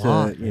It's a it to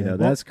lot, man.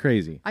 that's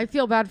crazy. I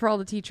feel bad for all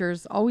the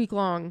teachers all week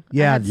long.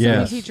 Yeah, I had so yes,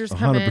 many teachers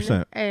come in,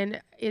 100%.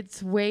 and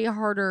it's way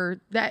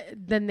harder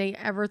than they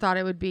ever thought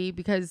it would be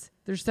because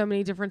there's so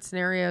many different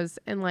scenarios,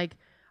 and like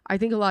I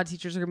think a lot of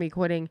teachers are gonna be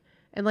quitting.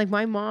 And like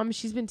my mom,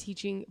 she's been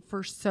teaching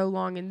for so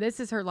long, and this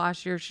is her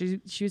last year.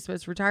 She was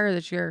supposed to retire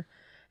this year,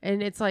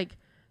 and it's like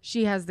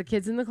she has the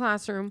kids in the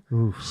classroom,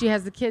 she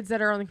has the kids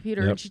that are on the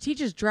computer, Yep. and she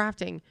teaches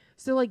drafting.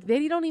 So like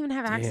they don't even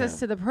have access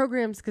to the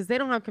programs because they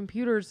don't have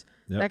computers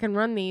Yep. that can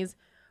run these.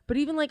 But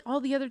even like all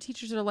the other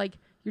teachers are like,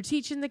 you're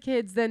teaching the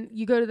kids, then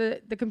you go to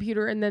the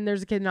computer and then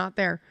there's a kid not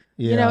there.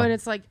 You know, Yeah. and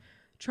it's like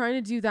trying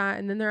to do that.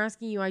 And then they're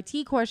asking you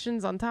IT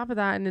questions on top of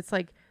that. And it's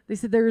like, they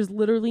said there is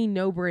literally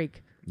no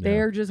break.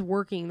 They're just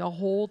working the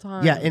whole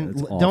time. Yeah, and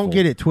That's don't awful.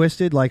 get it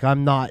twisted. Like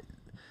I'm not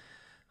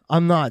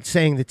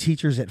saying the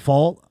teacher's at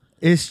fault.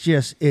 It's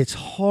just it's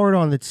hard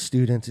on the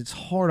students. It's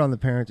hard on the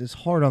parents. It's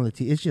hard on the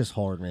It's just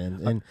hard, man.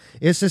 And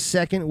it's the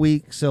second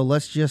week, so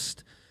let's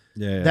just.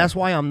 Yeah. That's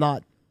why I'm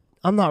not.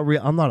 I'm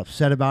not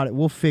upset about it.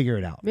 We'll figure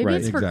it out. Maybe Right,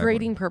 it's for exactly.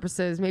 grading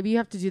purposes. Maybe you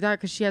have to do that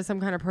because she has some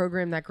kind of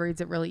program that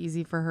grades it really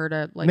easy for her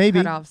to like Maybe.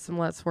 cut off some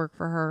less work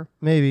for her.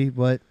 Maybe,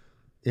 but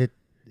it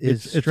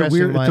is it's a stressing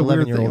weird, my it's a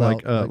weird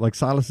 11-year-old thing. out. Like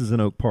Silas is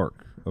in Oak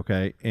Park,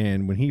 okay,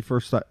 and when he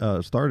first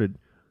started,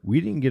 we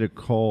didn't get a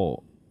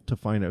call to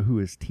find out who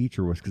his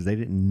teacher was because they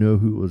didn't know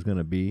who it was going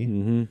to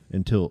be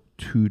until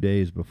 2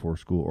 days before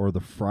school or the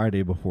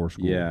Friday before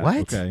school. Yeah. What?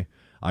 Okay.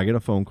 I get a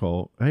phone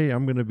call. Hey,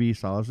 I'm going to be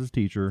Silas's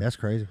teacher. That's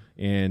crazy.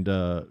 And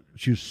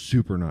she was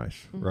super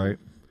nice, right?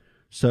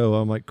 So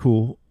I'm like,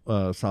 cool.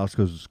 Silas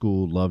goes to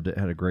school, loved it,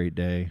 had a great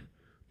day.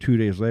 2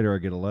 days later, I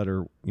get a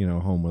letter,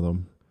 home with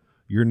him.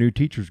 Your new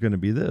teacher's going to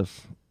be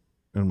this.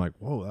 And I'm like,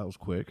 whoa, that was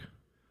quick.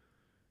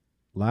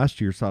 Last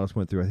year, Silas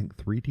went through, I think,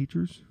 3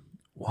 teachers.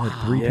 Wow.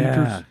 Had 3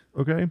 teachers.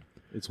 Okay.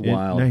 It's And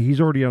wild. now he's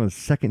already on his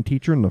second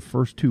teacher in the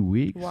first 2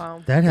 weeks.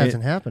 Wow. That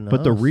hasn't happened. To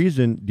But the us.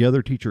 reason the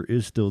other teacher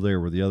is still there,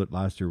 where the other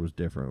last year was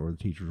different, where the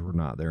teachers were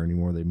not there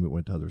anymore, they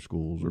went to other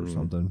schools or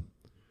something.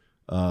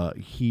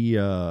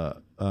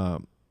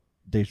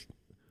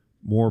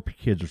 More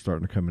kids are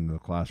starting to come into the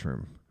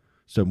classroom,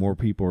 so more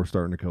people are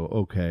starting to go.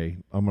 Okay,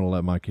 I'm going to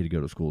let my kid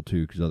go to school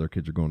too, because other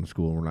kids are going to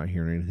school and we're not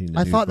hearing anything. in the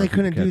I news thought they about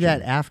people couldn't do that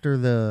catching. after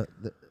the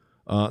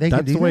they can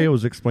That's do the way that? it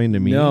was explained to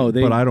me. No,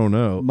 but I don't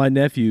know. My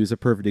nephew is a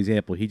perfect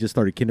example. He just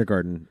started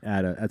kindergarten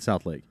at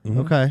South Lake,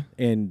 Okay.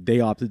 and they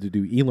opted to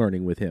do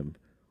e-learning with him,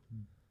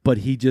 but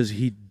he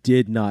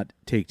did not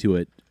take to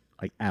it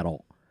like at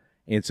all.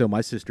 And so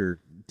my sister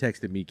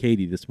texted me,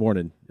 Katie, this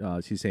morning.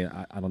 She's saying,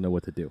 I don't know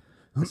what to do.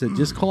 I said,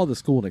 just call the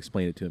school and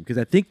explain it to him, because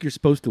I think you're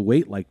supposed to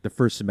wait like the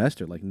first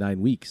semester, like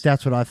 9 weeks,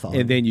 That's what I thought.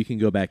 and then you can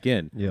go back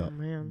in. yeah.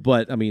 Man.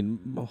 But I mean,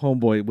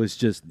 homeboy was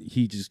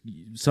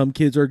some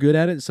kids are good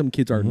at it, some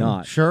kids are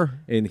not. Sure.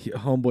 And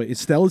homeboy,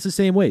 Stella's the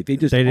same way. They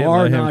just They didn't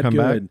are let him not come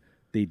good. back?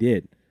 They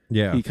did.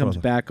 Yeah, He that's comes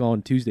what back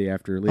on Tuesday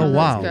after. Oh,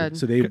 wow. That's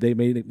good. So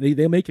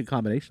they make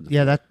accommodations.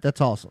 Yeah,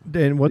 that's awesome.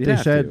 And what You they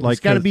have said, to. like, It's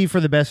got to 'cause- be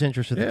for the best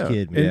interest of yeah, the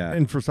kid. and, Man. Yeah.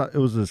 and for it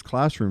was his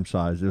classroom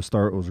size. It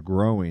was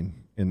growing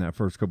in that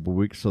first couple of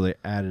weeks, so they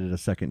added a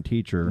second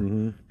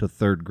teacher to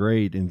third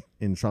grade. And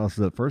in Silas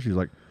at first, he was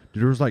like,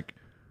 dude, there was like,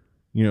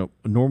 a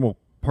normal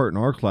part in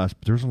our class,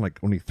 but there's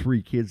only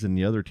 3 kids in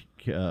the other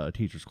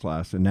teacher's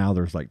class, and now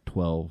there's like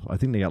 12. I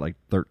think they got like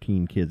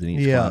 13 kids in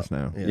each class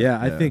now. Yeah,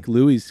 I think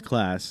Louis'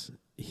 class,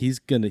 he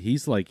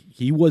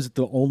was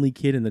the only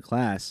kid in the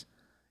class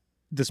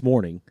this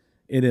morning.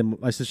 And then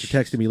my sister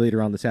texted me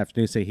later on this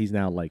afternoon saying he's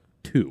now like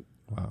 2.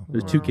 Wow.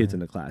 There's 2 kids in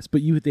the class,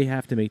 but they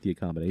have to make the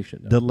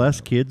accommodation. The less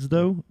kids,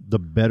 though, the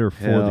better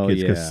for Hell the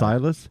kids. Because yeah.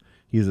 Silas,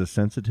 he's a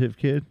sensitive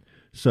kid.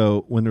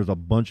 So when there's a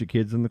bunch of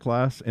kids in the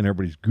class and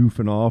everybody's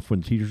goofing off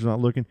when the teacher's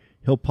not looking,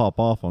 he'll pop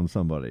off on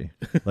somebody.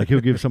 Like he'll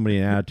give somebody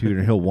an attitude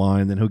and he'll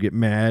whine, then he'll get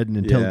mad and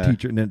then tell the Yeah.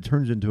 teacher, and then it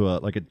turns into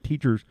a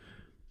teacher's.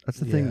 That's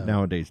the Yeah. thing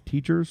nowadays.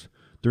 Teachers,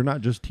 they're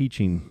not just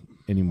teaching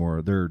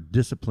anymore. They're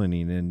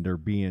disciplining, and they're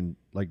being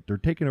they're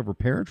taking over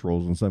parents'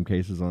 roles in some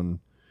cases on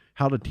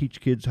how to teach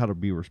kids how to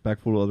be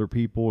respectful to other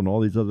people and all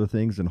these other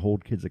things and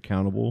hold kids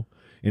accountable.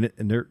 And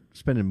they're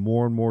spending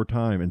more and more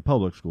time in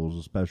public schools,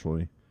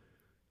 especially,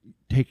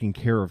 taking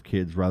care of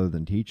kids rather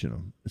than teaching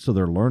them. So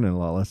they're learning a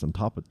lot less on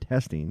top of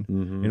testing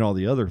and all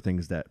the other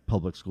things that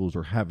public schools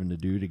are having to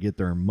do to get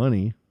their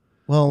money.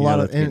 Well, a lot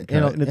of that's getting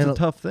cut. And it's a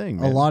tough thing,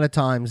 A man. lot of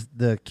times,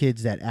 the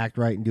kids that act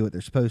right and do what they're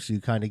supposed to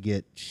kind of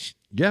get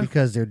Yeah.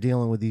 because they're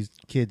dealing with these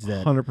kids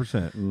that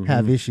 100%.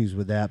 have issues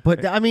with that.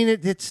 But I mean,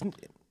 it's And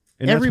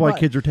that's why everybody-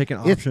 kids are taking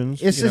it's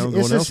options. it's going the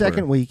elsewhere.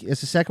 second week.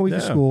 It's the second week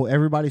of Yeah. school.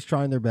 Everybody's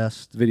trying their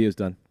best. The video's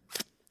done.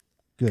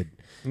 Good.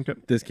 Okay.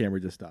 This camera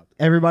just stopped.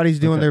 Everybody's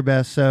doing Okay. their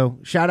best. So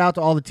shout out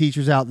to all the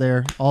teachers out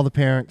there, all the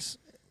parents.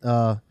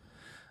 I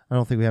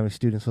don't think we have any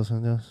students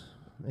listening to us.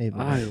 Maybe.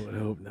 I would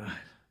hope not.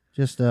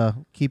 Just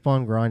keep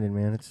on grinding,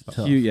 man. It's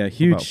tough. Huge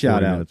About shout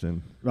 40 out. minutes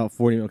in. About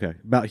 40. Okay.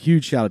 About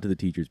huge shout out to the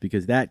teachers,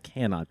 because that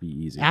cannot be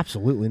easy.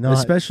 Absolutely not.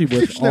 Especially with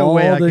There's no all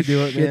way I the could do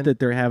it, shit man. that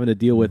they're having to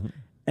deal with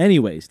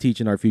anyways,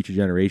 teaching our future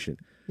generation.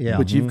 Yeah.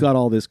 But you've got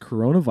all this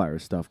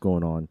coronavirus stuff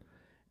going on.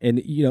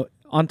 And,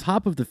 on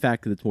top of the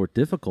fact that it's more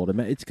difficult, I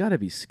mean, it's got to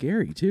be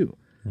scary, too.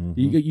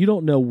 You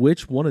don't know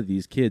which one of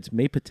these kids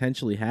may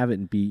potentially have it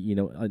and be,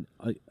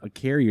 a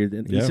carrier,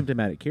 an Yeah.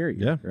 asymptomatic carrier,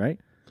 Yeah. right?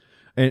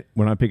 And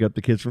when I pick up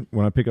Is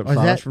Silas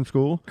that from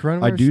school,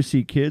 coronavirus? I do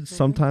see kids.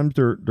 Sometimes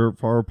they're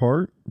far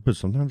apart, but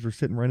sometimes they're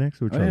sitting right next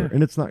to each other. yeah.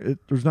 And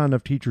there's not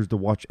enough teachers to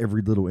watch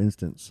every little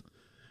instance.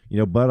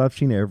 But I've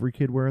seen every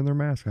kid wearing their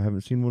mask. I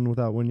haven't seen one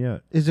without one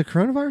yet. Is the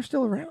coronavirus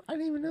still around? I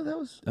didn't even know that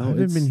was. I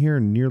haven't been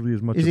hearing nearly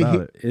as much Is it about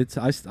he- it.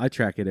 It's I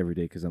track it every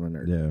day because I'm a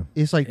nerd. Yeah.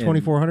 It's like And-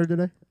 2,400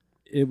 today.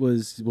 It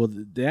was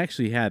they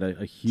actually had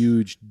a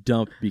huge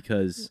dump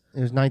because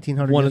It was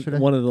 1,900 one yesterday.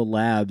 of the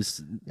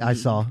labs I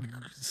saw.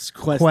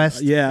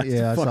 Quest Yeah,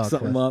 I fucked saw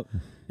something Quest. up,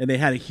 and they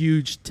had a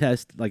huge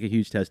test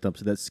dump,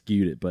 so that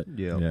skewed it. But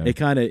Yeah.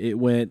 it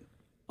went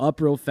up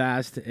real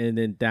fast and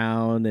then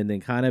down and then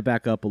kind of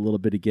back up a little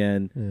bit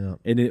again. Yeah.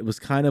 And it was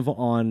kind of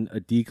on a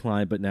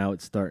decline, but now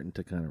it's starting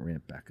to kind of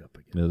ramp back up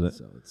again. Is it?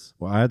 So it's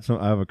Well, I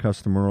have a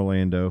customer in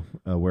Orlando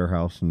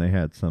warehouse, and they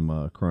had some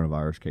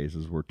coronavirus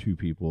cases where 2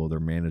 people, their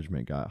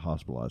management, got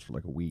hospitalized for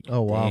like a week.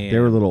 Oh wow. Damn. They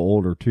were a little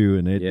older too,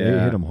 and it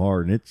Yeah. hit them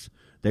hard. And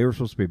they were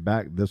supposed to be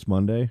back this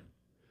Monday,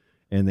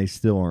 and they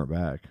still aren't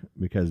back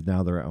because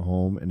now they're at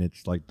home, and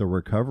it's like the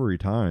recovery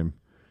time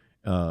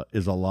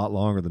is a lot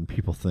longer than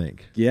people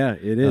think. yeah,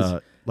 it is.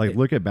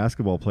 Look at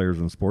basketball players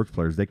and sports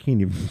players; they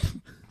can't even.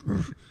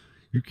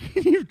 You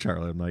can't even,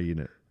 Charlie. I'm not eating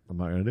it. I'm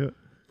not going to do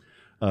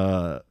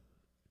it.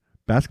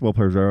 Basketball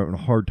players are having a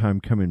hard time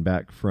coming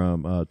back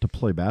from to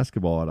play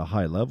basketball at a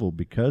high level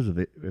because of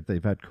it. If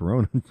they've had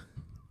corona,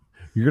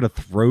 you're going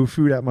to throw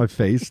food at my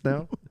face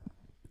now.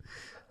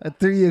 I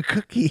threw you a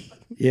cookie.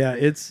 Yeah,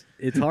 it's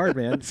hard,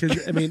 man.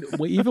 Because I mean,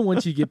 even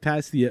once you get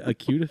past the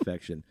acute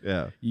infection,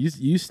 Yeah.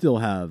 you still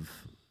have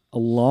a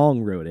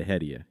long road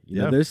ahead of you. You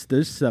know, Yeah.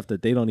 there's stuff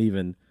that they don't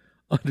even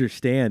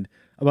understand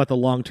about the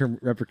long-term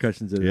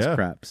repercussions of this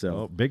crap. So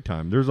Oh, big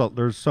time.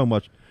 There's so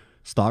much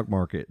stock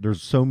market.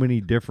 There's so many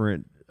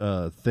different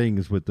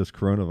things with this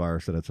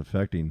coronavirus that it's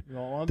affecting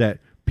that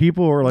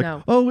people are like,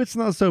 No. oh, it's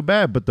not so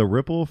bad, but the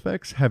ripple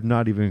effects have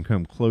not even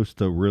come close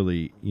to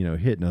really,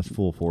 hitting us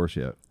full force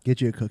yet.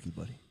 Get you a cookie,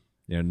 buddy.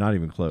 Not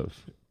even close.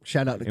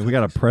 Shout out to And we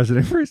got a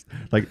president for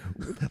like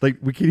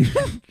we can't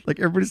even, like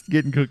everybody's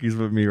getting cookies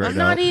with me right I'm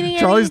now. not eating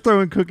Charlie's any.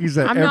 throwing cookies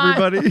at I'm not.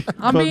 everybody.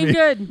 I'm but being me.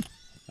 good.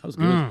 that was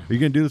good. Are you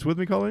gonna do this with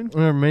me, Colleen?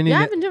 mini, Yeah,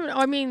 I've been doing.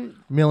 I mean,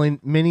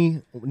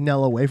 mini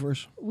Nella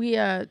wafers. we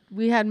had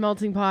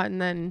melting pot, and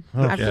then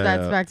Oh. after Yeah. that,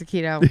 it's back to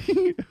keto.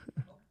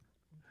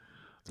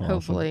 Awesome.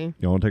 Hopefully,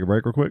 You want to take a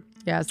break real quick?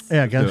 yes.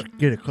 Yeah, guys, do it.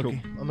 get a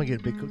cookie. I'm gonna get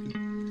a big cookie.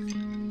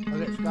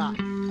 Okay, Scott.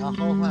 A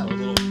whole lot, a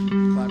little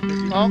 5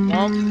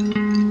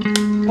 cookies.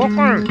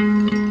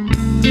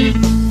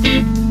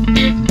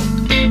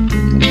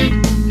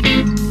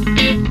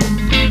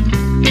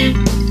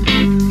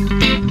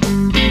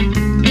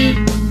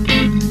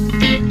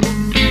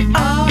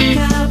 Our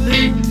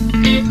cabin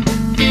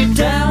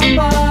down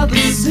by the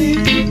sea,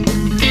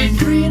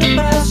 greener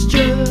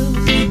pastures,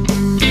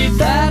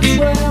 that's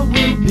where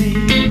we'll be.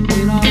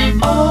 In our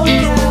own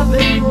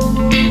cabin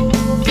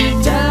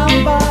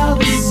down by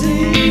the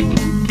sea,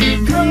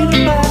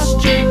 greener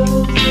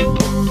pastures,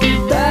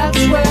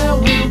 that's where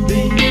we'll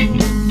be.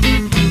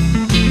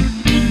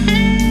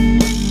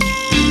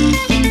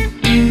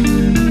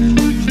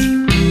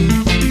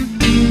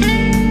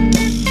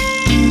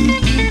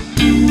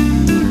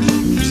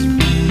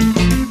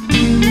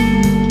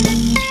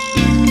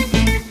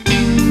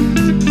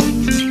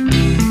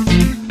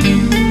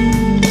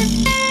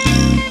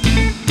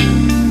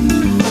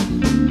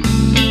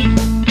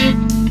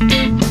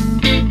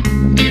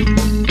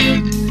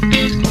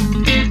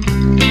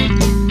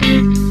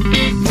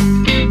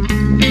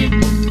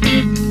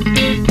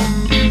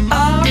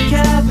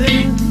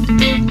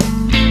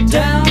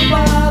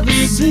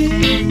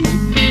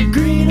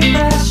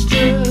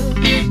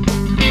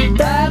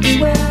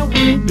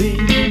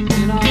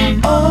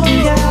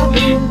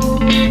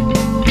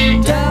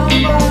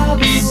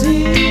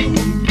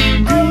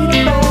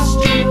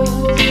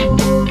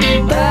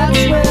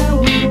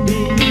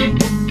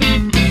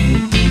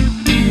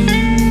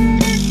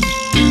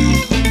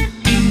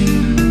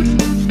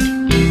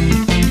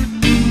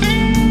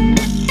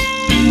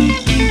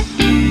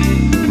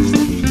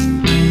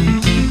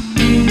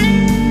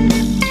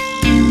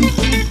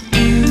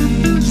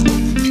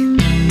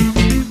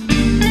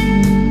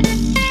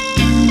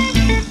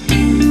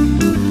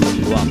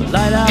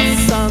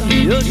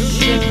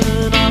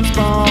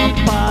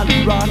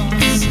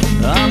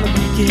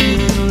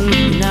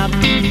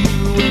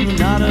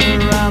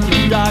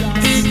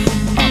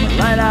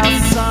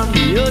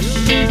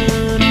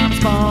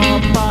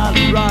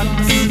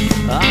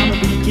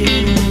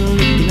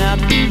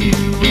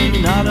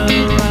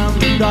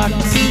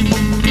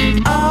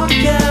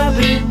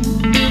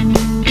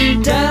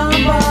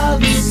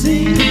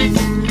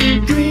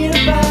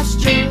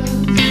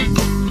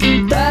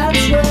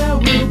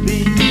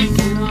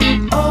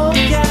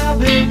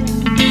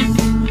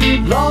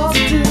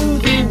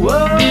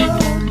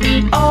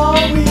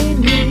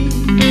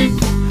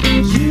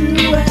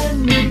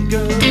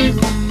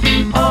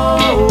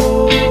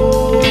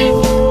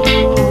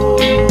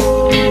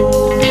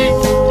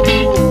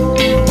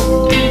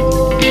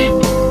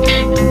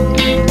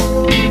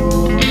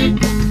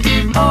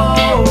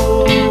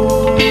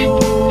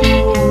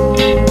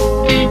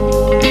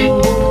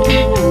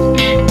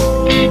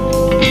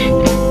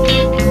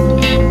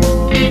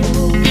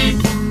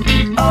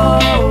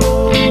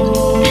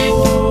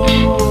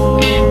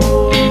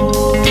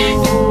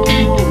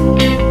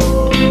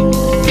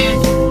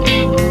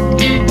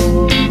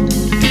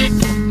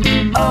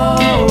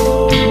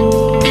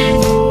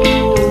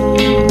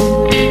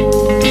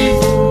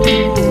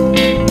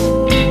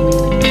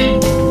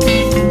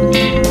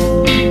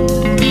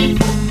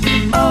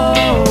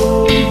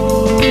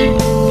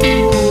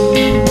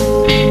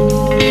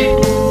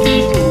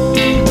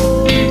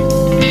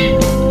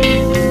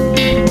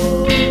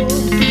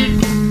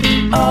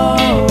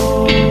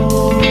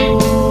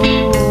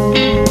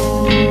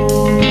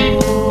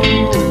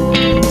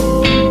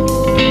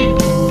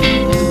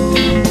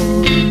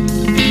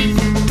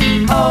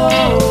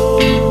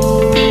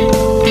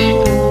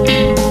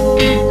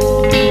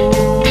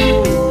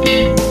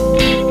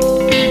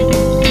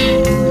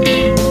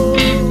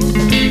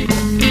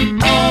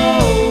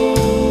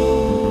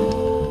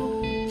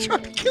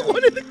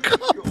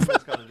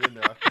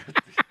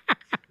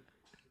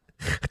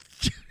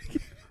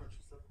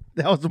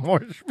 That was a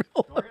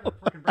marshmallow.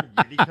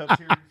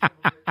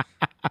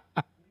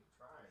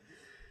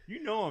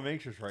 You know I'm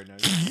anxious right now.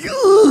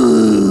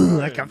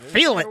 I can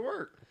feel it.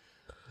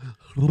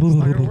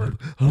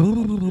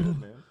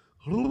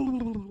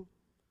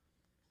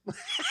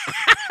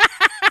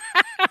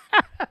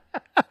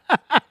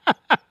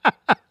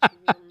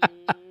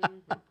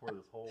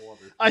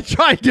 I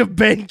tried to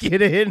bank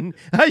it in.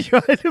 I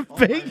tried to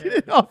bank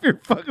it in off your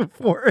fucking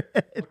forehead.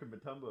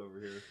 over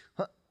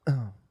here.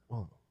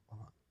 Whoa.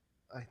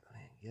 I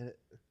get it.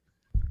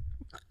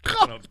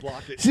 I'm gonna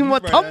block it.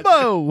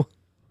 Simatumbo.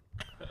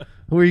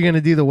 Were you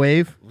gonna do the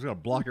wave? I was gonna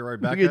block it right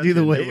back. You could do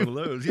the wave. wave. One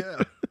of those,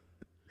 yeah.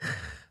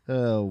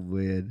 Oh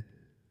man.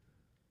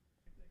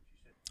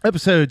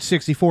 Episode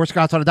 64.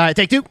 Scott's on a diet.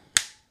 Take 2.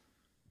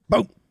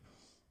 Boom.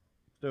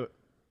 Do it.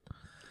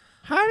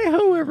 Howdy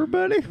ho,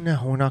 everybody.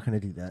 No, we're not gonna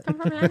do that.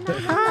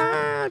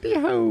 Howdy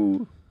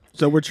ho.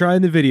 So we're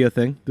trying the video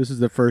thing. This is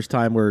the first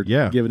time we're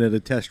Yeah. giving it a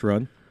test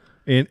run.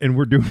 And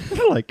we're doing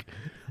like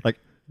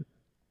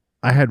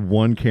I had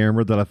one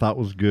camera that I thought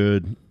was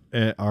good,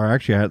 or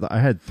actually I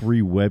had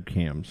 3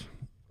 webcams.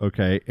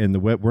 Okay, and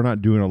we're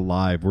not doing a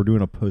live. We're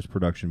doing a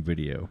post-production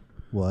video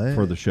What?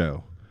 for the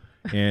show.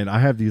 And I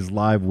have these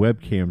live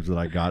webcams that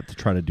I got to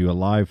try to do a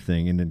live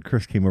thing. And then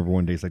Chris came over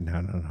one day. He's like,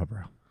 no, bro.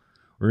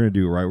 We're going to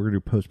do it right. We're going to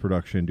do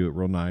post-production, do it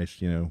real nice,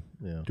 Yeah.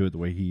 do it the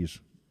way he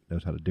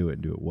knows how to do it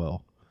and do it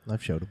well.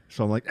 I've showed him.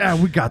 So I'm like,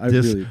 we got I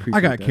this. really appreciate I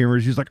got that.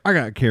 cameras. He's like, I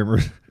got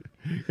cameras.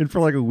 And for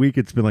like a week,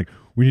 it's been like,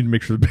 we need to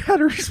make sure the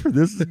batteries for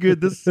this is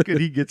good. This is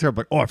good. He gets here. I'm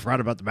like, I forgot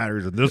about the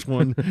batteries in this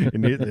one.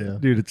 And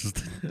dude, it's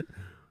just,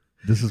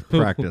 this is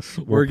practice.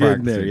 We're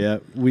getting there.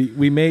 practicing. Yeah,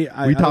 we may.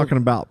 We talking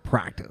about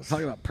practice.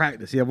 talking about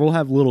practice. Yeah, we'll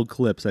have little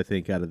clips. I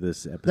think out of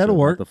this episode. That'll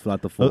work.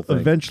 Not the full thing.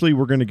 Eventually,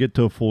 we're going to get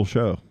to a full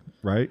show,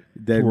 right?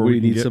 Then Where we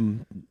can need get-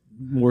 some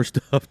more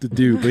stuff to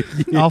do. But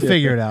I'll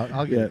figure it out.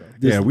 I'll get Yeah, it.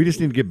 Yeah, we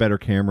just need to get better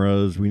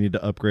cameras. We need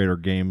to upgrade our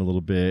game a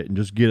little bit and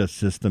just get a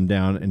system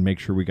down and make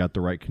sure we got the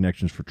right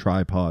connections for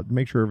tripod.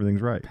 Make sure everything's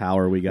right.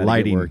 power we got to get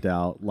Lighting. worked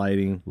out.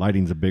 Lighting.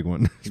 Lighting's a big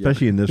one,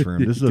 especially in this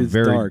room. This is a It's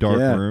very dark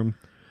yeah. room,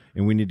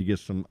 and we need to get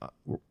some.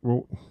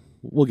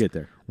 We'll get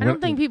there. I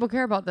don't think people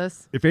care about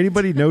this. If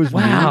anybody knows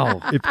me,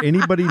 if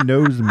anybody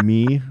knows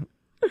me,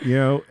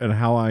 and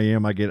how I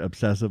am, I get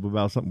obsessive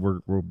about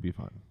something. We'll be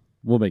fine.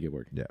 We'll make it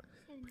work. Yeah,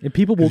 And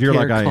people will because you're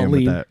care. like I am with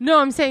Colleen. that. No,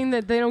 I'm saying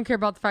that they don't care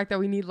about the fact that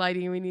we need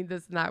lighting and we need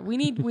this and that. We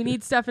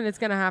need stuff and it's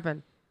gonna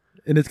happen.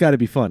 And it's got to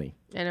be funny.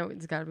 And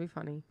it's gotta be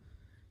funny.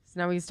 So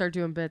now we can start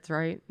doing bits,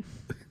 right?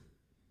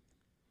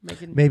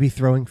 Making Maybe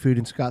throwing food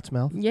in Scott's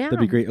mouth. yeah. That'd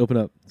be great. Open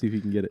up. See if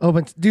you can get it. Oh,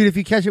 but dude, if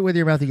you catch it with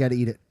your mouth, you got to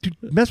eat it.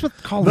 Mess with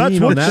Colleen That's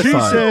on what that she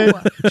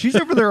side. She's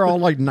over there all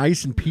like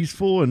nice and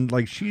peaceful, and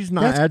like she's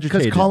not That's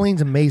agitated. because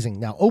Colleen's amazing.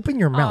 Now open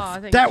your Oh, I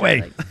mouth. think That it's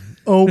way. like-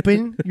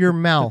 Open your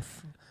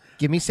mouth.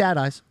 Give me sad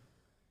eyes.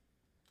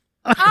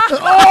 God,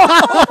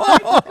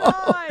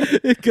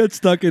 It got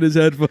stuck in his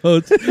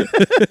headphones. you threw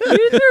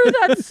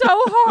that so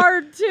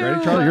hard too.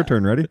 Ready, Charlie? Your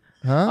turn. Ready?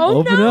 Huh? Oh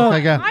Open no! up. I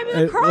got- I'm in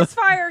the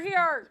crossfire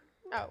here.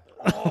 No.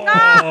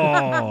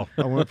 Oh,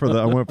 I went for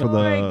the. Oh my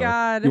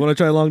god. You want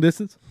to try long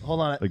distance? Hold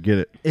on. I get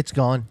it. It's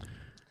gone.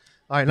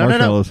 All right. No.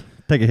 Marshmallows.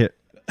 Take a hit.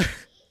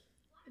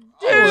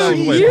 Dude,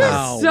 you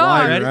suck.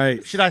 Why?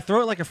 Right. Should I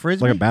throw it like a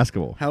frisbee? Like a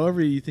basketball.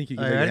 However you think you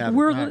can All make right. it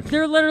happen.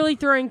 They're literally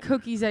throwing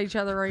cookies at each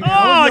other right Oh,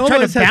 now. I tried to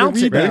Almost has a bounce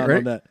it. rebound Ready?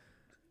 on that.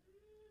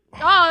 Oh,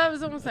 that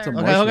was almost there.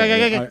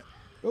 Okay. Okay.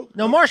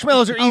 No,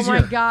 marshmallows are Oh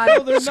easier. my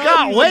god.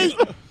 Scott, wait.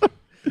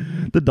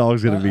 The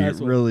dog's gonna be that's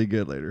what- really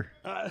good later.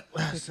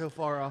 So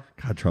far off.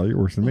 God, Charlie, you're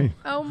worse than me.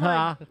 Oh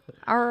my.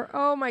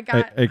 Oh my Hey,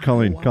 god. hey,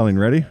 Colleen,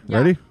 ready? Yeah.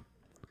 Ready?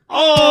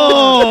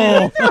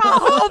 Oh. Threw a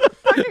whole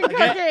fucking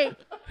cookie.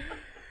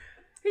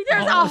 He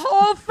throws a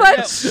whole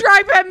fudge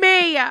stripe at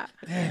me.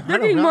 They're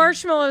getting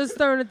marshmallows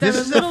thrown at them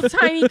and little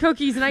tiny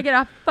cookies, and I get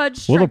a fudge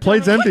stripe. Well, the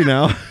plate's empty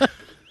now.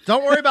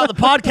 Don't worry about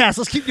the podcast.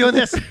 Let's keep doing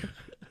this.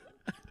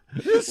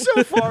 It's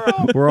so far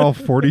off. We're all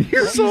 40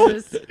 years old.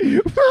 Jesus.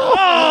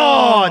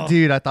 Oh,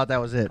 dude, I thought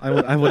that was it. I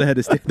would have had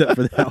to stand up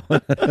for that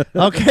one.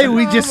 Okay,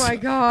 we Oh just my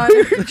god.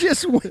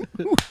 just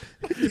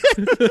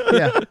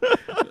yeah.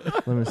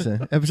 Let me see.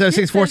 Episode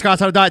 64.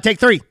 Scott's on a diet. Take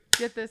 3.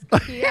 Get this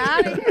cookie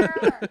out of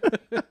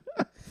here.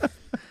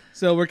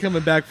 So we're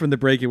coming back from the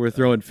break and we're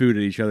throwing food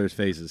at each other's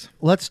faces.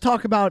 Let's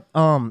talk about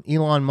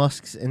Elon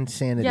Musk's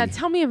insanity. Yeah,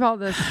 tell me about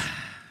this.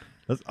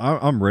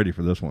 I'm ready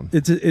for this one.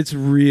 It's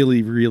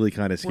really, really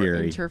kind of We're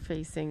scary.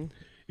 interfacing.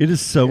 It is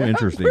so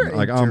interesting. we're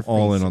Like I'm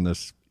all in interfacing. on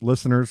this.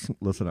 Listeners,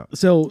 listen up.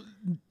 So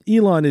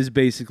Elon is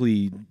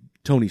basically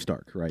Tony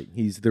Stark, right?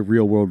 He's the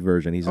real world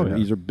version. He's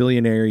a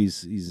billionaire.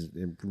 He's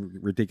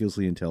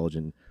ridiculously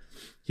intelligent.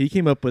 He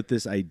came up with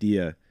this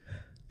idea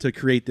to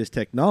create this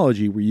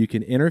technology where you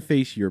can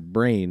interface your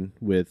brain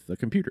with a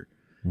computer.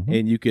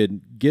 And you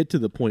could get to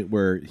the point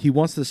where he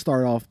wants to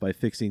start off by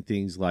fixing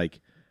things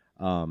like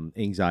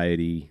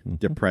anxiety,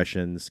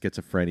 depression,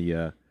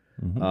 schizophrenia,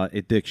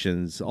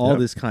 addictions, all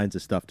this kinds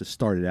of stuff to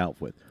start it out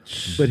with.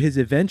 But his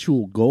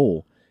eventual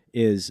goal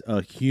is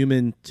a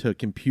human to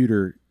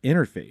computer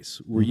interface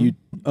where you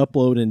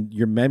upload in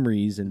your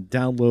memories and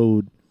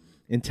download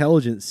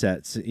intelligence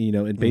sets,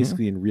 and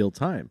basically in real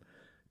time,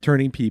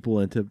 turning people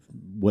into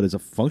what is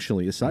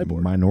functionally a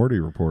cyborg. Minority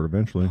Report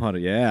eventually.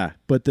 Yeah.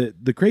 But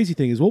the crazy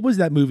thing is, what was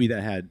that movie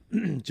that had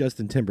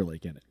Justin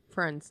Timberlake in it?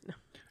 Friends.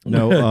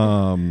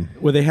 No,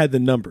 Where they had the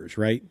numbers,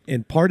 right?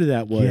 And part of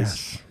that was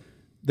yes.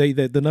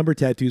 the number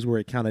tattoos where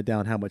it counted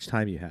down how much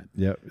time you had.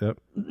 Yep.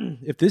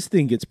 If this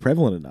thing gets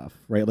prevalent enough,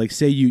 right? Like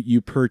say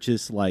you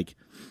purchase like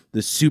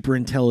the super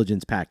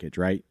intelligence package,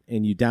 right?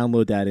 And you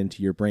download that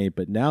into your brain,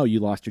 but now you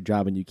lost your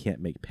job and you can't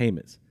make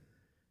payments.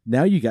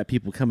 Now you got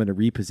people coming to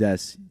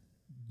repossess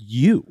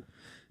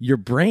your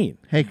brain.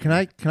 Hey, can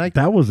I?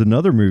 That was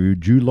another movie,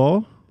 Jude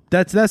Law.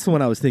 That's the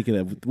one I was thinking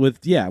of where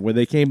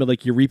they came, but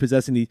like you're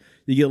repossessing you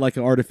get like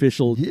an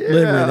artificial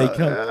liver and they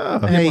come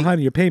behind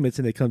your payments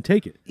and they come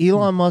take it.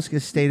 Elon Musk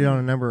has stated on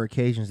a number of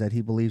occasions that he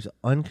believes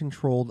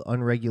uncontrolled,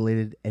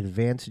 unregulated,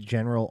 advanced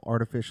general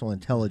artificial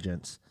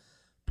intelligence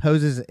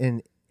poses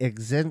an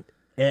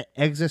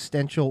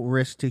existential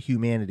risk to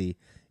humanity,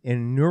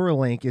 and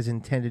Neuralink is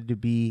intended to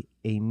be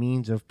a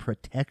means of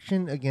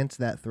protection against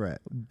that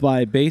threat.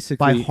 By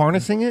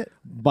harnessing it?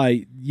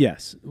 By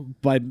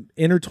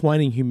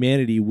intertwining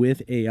humanity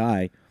with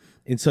AI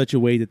in such a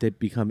way that they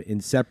become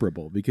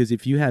inseparable. Because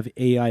if you have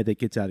AI that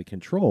gets out of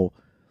control,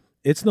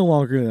 it's no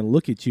longer going to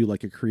look at you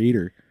like a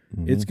creator.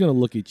 It's going to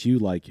look at you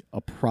like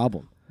a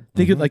problem.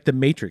 Think of like the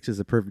Matrix as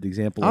a perfect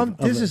example.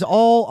 Is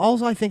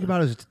all I think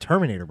about is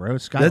Terminator, bro.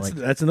 It's Skynet.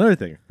 That's another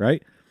thing,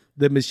 right?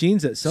 The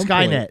machines at some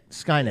point,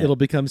 Skynet, it'll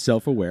become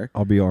self-aware.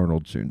 I'll be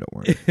Arnold soon. Don't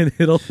worry. And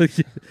it'll,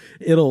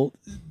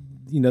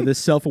 this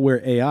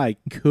self-aware AI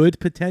could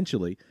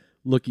potentially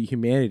look at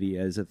humanity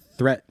as a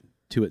threat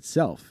to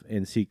itself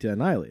and seek to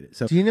annihilate it.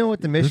 So, do you know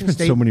what the mission There's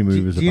been so many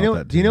movies do you know, about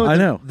that. Do you know what I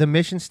know. the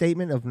mission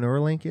statement of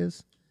Neuralink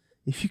is?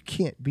 If you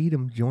can't beat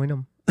them, join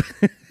them.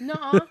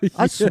 No.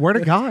 I swear to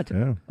God.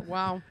 Yeah.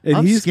 Wow. and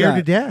I'm he's scared got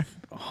to death.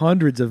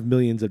 hundreds of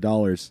millions of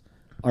dollars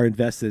are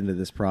invested into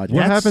this project.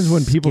 What That's happens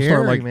when people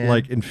start scary, man.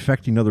 like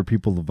infecting other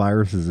people with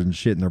viruses and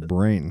shit in their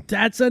brain?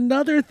 That's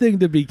another thing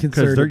to be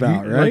concerned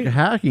about, right? Like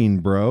hacking,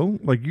 bro.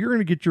 Like you're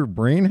gonna get your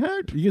brain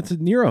hacked You get to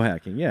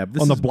neurohacking, yeah.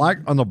 This on the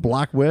is-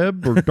 black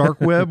web or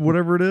dark web,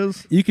 whatever it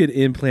is. You could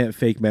implant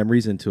fake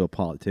memories into a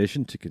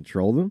politician to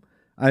control them.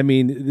 I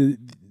mean,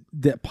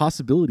 the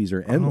possibilities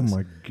are endless. Oh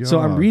my god! So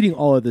I'm reading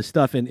all of this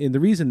stuff, and the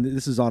reason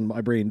this is on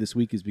my brain this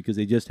week is because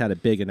they just had a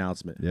big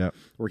announcement. Yeah.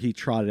 Where he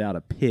trotted out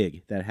a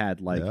pig that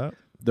had like Yeah.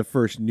 the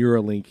first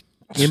Neuralink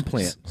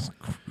implant,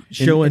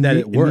 showing that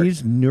it and works.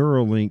 these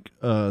Neuralink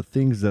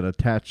things that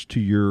attach to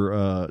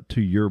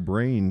your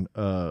brain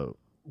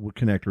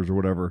connectors or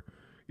whatever.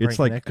 It's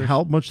Brain like connectors?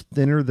 how much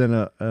thinner than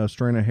a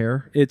strand of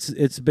hair?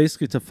 It's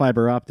basically a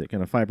fiber optic,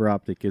 and a fiber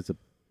optic is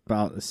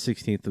about a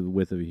 16th of the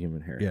width of a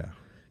human hair. Yeah.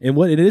 And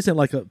what it isn't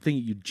like a thing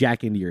you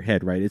jack into your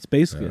head, right? It's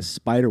basically a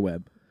spider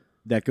web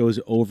that goes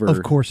over.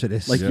 Of course it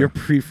is. Like your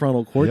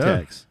prefrontal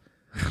cortex,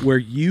 where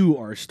you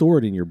are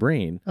stored in your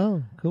brain.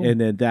 Oh, cool.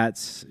 And then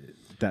that's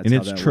And how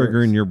it's that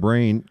triggering works. your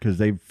brain because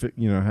they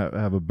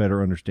have a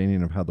better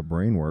understanding of how the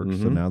brain works.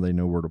 So now they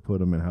know where to put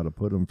them and how to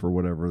put them for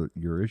whatever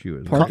your issue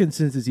is.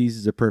 Parkinson's disease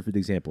is a perfect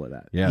example of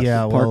that. Yes.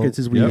 Yeah, well, Parkinson's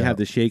is where you yeah. have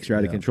the shakes are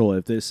out of control.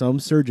 If there's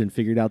some surgeon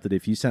figured out that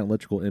if you sent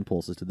electrical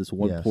impulses to this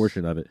one Yes.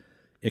 portion of it,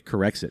 it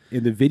corrects it.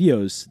 In the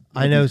videos,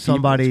 I of know these people,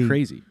 somebody it's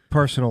crazy.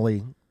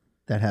 personally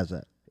that has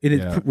that. And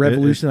Yeah. it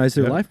revolutionized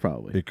their Yeah. life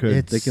probably. It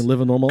could. They can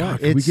live a normal God, life.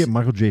 can we It's- get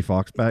Michael J.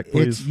 Fox back,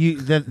 please? It's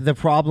you. The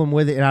problem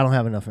with it, and I don't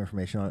have enough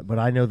information on it, but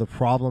I know the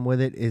problem with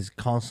it is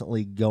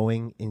constantly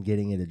going and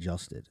getting it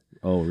adjusted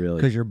Oh, really?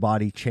 because your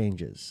body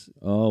changes.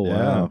 Oh,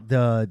 Yeah.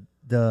 wow.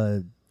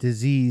 The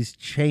disease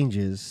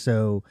changes,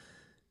 so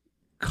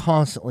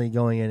constantly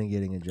going in and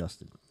getting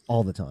adjusted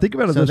all the time. Think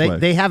about it so this they, way.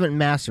 They haven't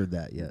mastered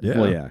that yet. Yeah.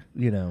 Well, yeah.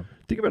 You know,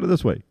 Think about it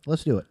this way.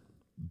 let's do it.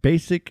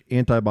 Basic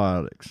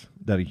antibiotics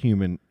that a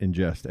human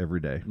ingests every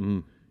day.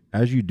 Mm.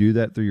 As you do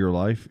that through your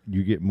life,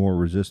 you get more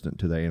resistant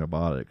to the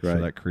antibiotic. Right.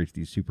 So that creates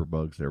these super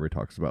bugs that everybody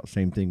talks about.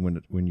 Same thing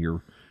when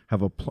you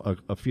have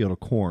a field of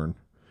corn,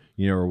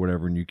 or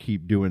whatever, and you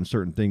keep doing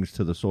certain things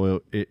to the soil,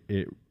 it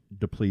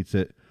depletes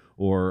it,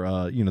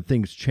 or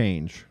things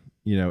change,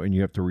 and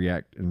you have to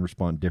react and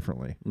respond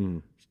differently.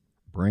 Mm.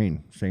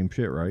 Brain, same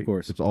shit, right? Of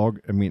course. It's all.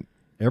 I mean,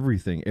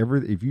 everything.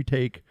 If you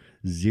take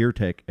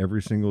Zyrtec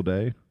every single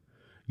day,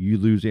 you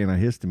lose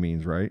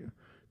antihistamines, right?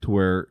 To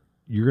where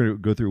you're going to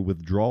go through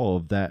withdrawal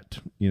of that,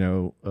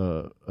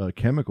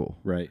 chemical,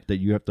 Right. that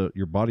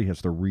your body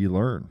has to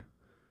relearn.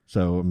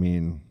 So, I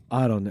mean,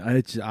 I don't know.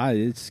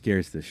 It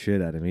scares the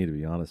shit out of me, to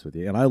be honest with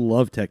you. And I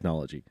love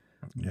technology.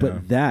 Yeah.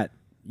 But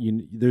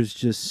there's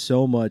just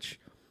so much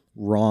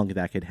wrong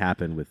that could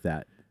happen with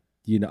that.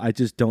 I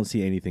just don't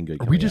see anything good are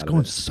coming we just out of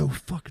going it. so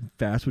fucking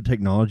fast with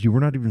technology?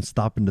 We're not even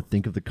stopping to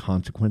think of the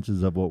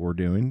consequences of what we're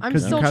doing. I'm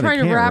 'Cause you still kinda trying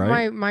to can't, wrap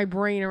right? my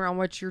brain around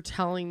what you're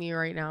telling me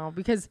right now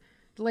because,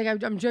 like,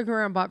 I'm joking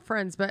around about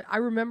Friends, but I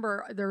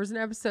remember there was an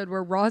episode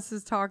where Ross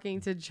is talking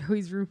to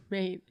Joey's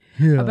roommate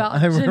about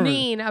I remember.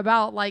 Janine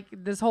about like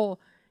this whole,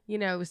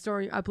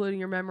 uploading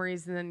your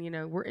memories, and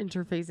then we're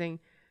interfacing,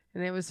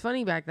 and it was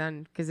funny back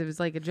then because it was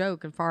like a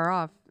joke and far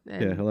off.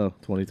 And Yeah, hello,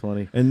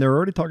 2020. And they're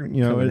already talking,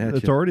 Coming at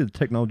it's you. already, the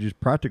technology is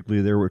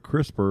practically there with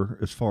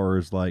CRISPR as far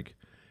as like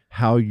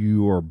how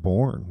you are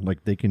born.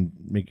 Like they can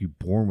make you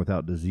born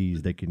without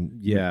disease. They can,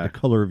 Yeah. the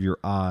color of your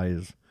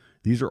eyes.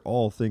 These are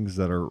all things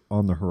that are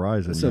on the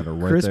horizon So that are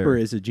right CRISPR there.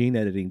 is a gene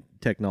editing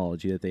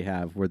technology that they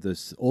have where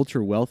this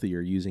ultra wealthy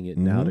are using it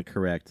now to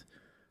correct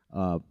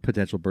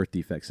potential birth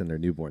defects in their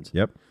newborns.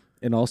 Yep.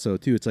 And also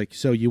too, it's like,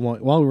 so you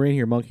want, while we're in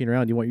here monkeying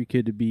around, you want your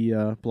kid to be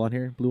blonde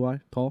hair, blue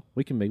eye, tall?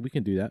 We can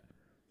do that.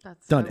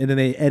 that's Done. So, And then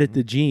they edit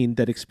the gene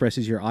that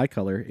expresses your eye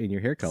color and your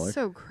hair color.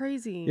 so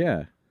crazy.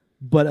 Yeah.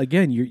 But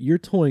again, you're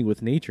toying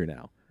with nature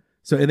now.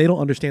 So, and they don't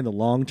understand the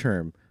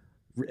long-term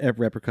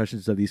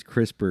repercussions of these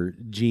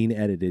CRISPR gene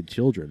edited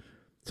children.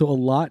 So a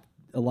lot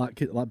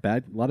of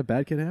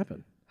bad can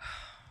happen.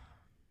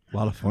 A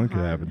lot of fun could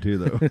happen too,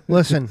 though.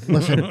 Listen.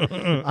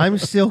 I'm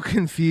still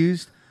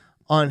confused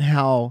on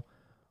how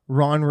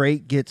Ron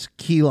Raitt gets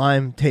key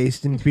lime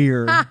taste in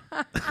beer.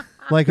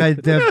 Like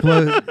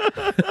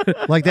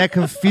that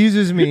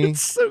confuses me.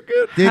 so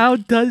good. How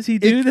does he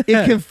do that?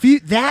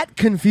 That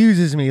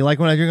confuses me. Like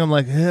when I drink, I'm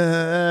like,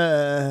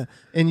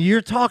 and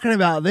you're talking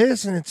about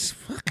this, and it's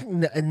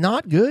fucking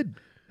not good.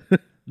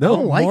 No, I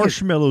don't like it.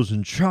 Marshmallows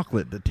and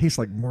chocolate that taste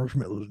like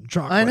marshmallows and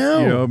chocolate. I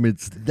know. I mean,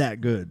 it's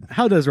that good.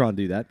 How does Ron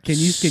do that? Can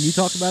you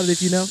talk about it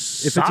if you know?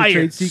 If it's a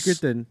trade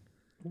secret, then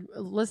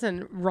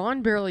Listen,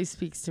 Ron barely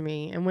speaks to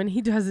me, and when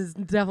he does, it's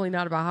definitely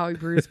not about how he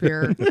brews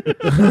beer.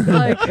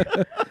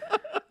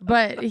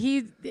 But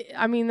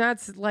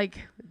that's like,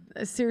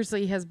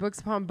 seriously, he has books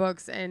upon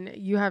books, and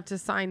you have to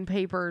sign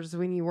papers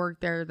when you work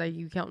there that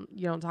you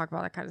don't talk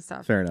about that kind of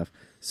stuff. fair enough.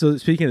 So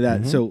speaking of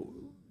that, so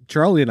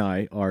Charlie and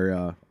I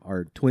are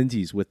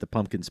twinsies with the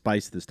pumpkin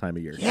spice this time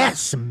of year.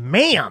 Yes,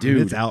 ma'am.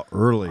 Dude, It's out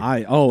early.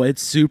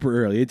 it's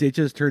super early. It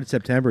just turned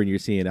September, and you're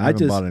seeing it. I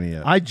haven't bought any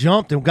yet. I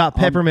jumped and got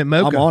peppermint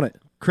mocha. I'm on it.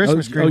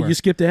 Christmas Oh, creamer. you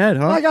skipped ahead,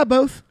 huh? I got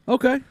both.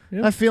 Okay.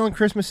 Yeah. I'm feeling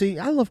Christmassy.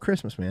 I love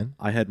Christmas, man.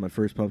 I had my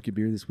first pumpkin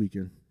beer this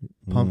weekend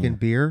Pumpkin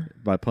beer.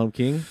 by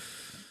Pumpkin,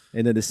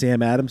 and then the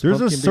Sam Adams.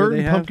 There's a pumpkin beer certain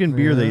they have. pumpkin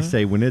beer they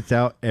say when it's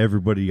out,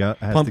 everybody has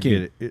Pumpkin. to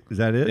get it. Is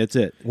that it? That's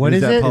it. What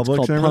is that it? Publix It's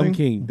called and everything?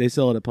 Pumpkin. They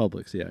sell it at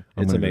Publix. Yeah, I'm it's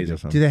gonna go amazing.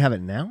 get some. Do they have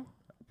it now?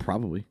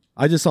 Probably.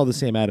 I just saw the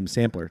Sam Adams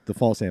sampler, the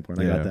fall sampler,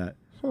 and I got Yeah. that.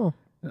 Oh.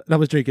 And I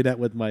was drinking that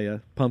with my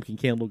pumpkin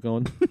candle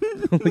going,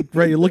 like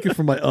right, looking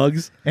for my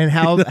Uggs. And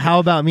how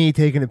about me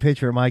taking a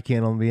picture of my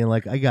candle and being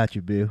like, "I got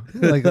you, boo."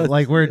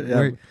 Like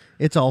we're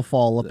it's all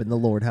fall up in the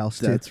Lord house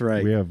too. That's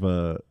right. We have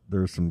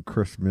there's some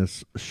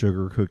Christmas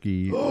sugar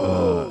cookie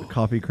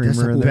coffee That's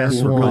creamer the in there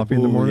best for one. coffee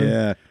in the Ooh, morning.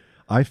 yeah.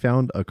 I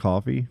found a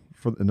coffee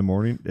in the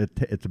morning.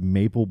 It's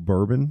maple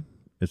bourbon.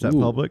 Is that Ooh.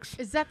 Publix?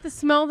 Is that the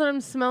smell that I'm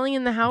smelling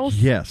in the house?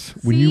 Yes.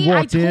 When See, you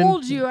walked in, I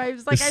told you. I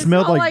was like, it I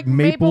smelled smell like like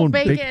maple and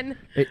bacon.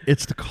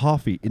 It's the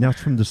coffee, and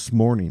that's from this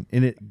morning,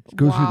 and it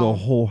goes through Wow. the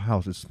whole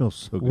house. It smells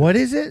so good. What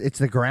is it? It's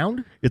the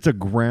ground. It's a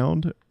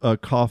ground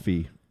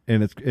coffee,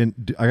 and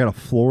I got a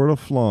Florida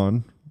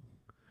Flan,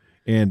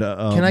 and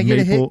Can I get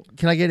a hit? maple-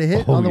 Can I get a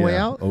hit Oh, on the way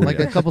yeah. out? Oh, like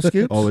yeah. a couple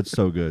scoops? Oh, it's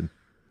so good.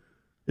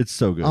 It's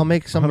so good. I'll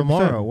make some 100%.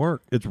 tomorrow at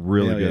work. It's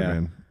really Hell good, yeah.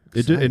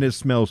 man. And it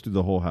smells through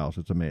the whole house.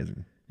 It's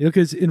amazing.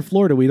 Because in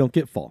Florida we don't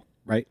get fall,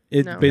 right?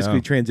 It No. basically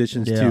Yeah.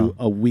 transitions Yeah. to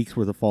a week's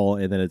worth of fall,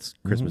 and then it's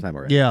Christmas time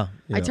already. Yeah.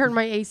 I turned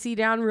my AC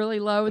down really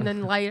low and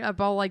then light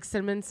up all like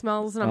cinnamon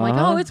smells, and I'm like,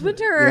 Uh-huh. oh, it's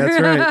winter. Yeah,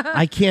 that's right.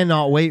 I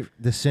cannot wait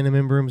the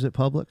cinnamon brooms at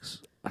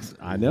Publix.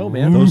 I know,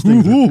 man. Those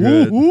things are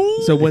good.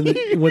 So when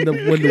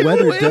the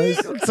weather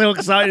does I'm so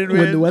excited,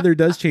 when the weather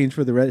does change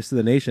for the rest of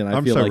the nation, I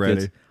I'm feel so like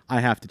ready.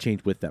 I have to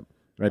change with them,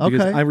 right?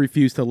 Because Okay. I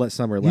refuse to let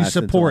summer you last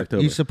support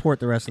until October.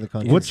 the rest of the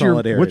country. What's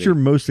solidarity. What's your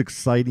most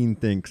exciting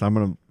thing? Because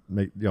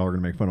y'all are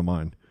gonna make fun of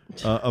mine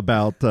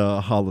about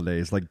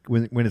holidays. Like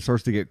when it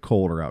starts to get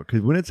colder out.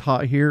 Because when it's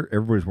hot here,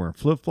 everybody's wearing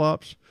flip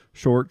flops,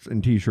 shorts,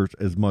 and t-shirts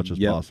as much as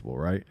Yep. possible.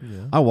 Right?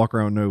 I walk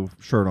around no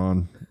shirt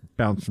on,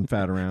 bouncing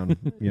fat around,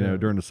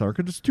 during the summer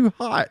because it's too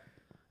hot.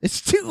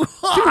 It's too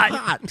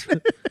hot.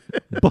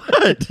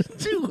 But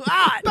Too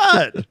hot.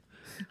 but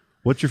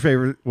what's your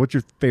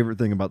favorite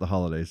thing about the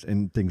holidays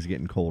and things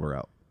getting colder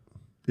out?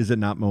 Is it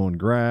not mowing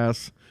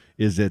grass?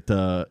 Is it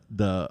the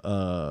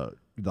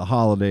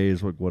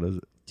holidays? What is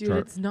it? Dude, Sorry.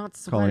 it's not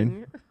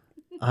Colleen? sweating.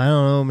 I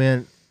don't know,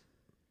 man.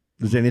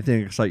 Does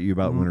anything excite you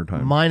about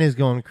wintertime? Mine is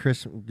going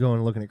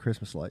looking at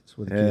Christmas lights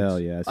with the Hell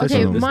kids. yeah! especially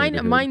Okay, in this mine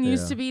neighborhood.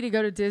 used Yeah. to be to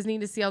go to Disney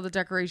to see all the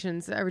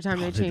decorations every time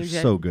they They're change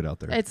it. so good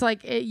out there. It's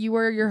like you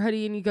wear your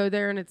hoodie and you go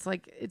there, and it's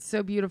like it's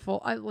so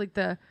beautiful. I like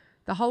the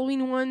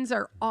Halloween ones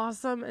are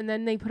awesome, and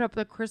then they put up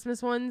the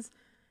Christmas ones,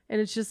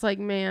 and it's just like,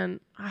 man,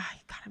 God,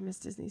 I miss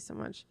Disney so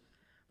much.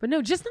 But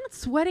no, just not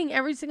sweating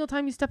every single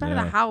time you step out of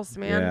Yeah. the house,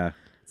 man. Yeah.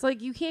 It's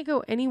like you can't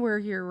go anywhere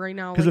here right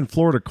now. Because Like, in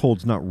Florida,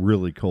 cold's not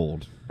really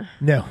cold.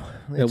 No,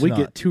 Yeah, it's we not.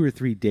 get 2 or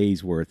 3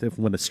 days worth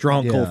when a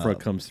strong cold Yeah. front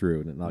comes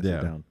through and it knocks Yeah.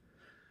 it down.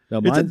 Now,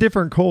 It's a mine-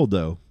 different cold,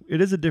 though.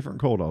 It is a different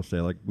cold, I'll say.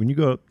 Like, when you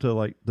go up to,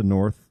 like, the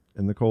north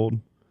in the cold,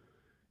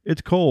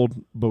 it's cold.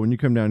 But when you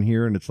come down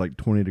here and it's, like,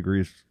 20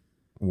 degrees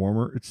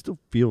warmer, it still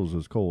feels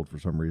as cold for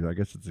some reason. I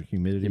guess it's the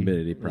humidity.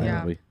 Humidity,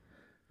 probably.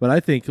 But I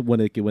think when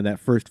that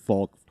first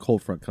fall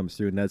cold front comes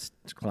through, and that's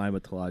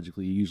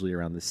climatologically usually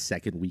around the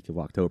second week of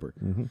October,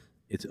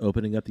 it's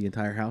opening up the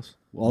entire house,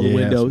 all the Yes,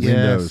 windows,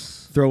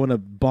 windows. throwing a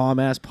bomb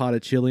ass pot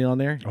of chili on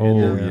there, Oh,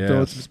 and yes.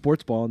 throwing some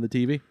sports ball on the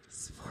TV.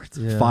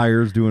 Yeah.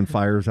 Fires, doing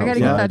fires I outside. gotta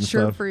get that and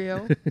shirt stuff. for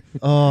you.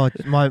 Oh,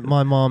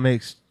 my mom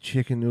makes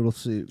chicken noodle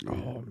soup.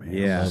 Oh man,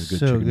 Yeah. I love good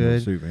So chicken noodle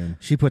good. soup, man.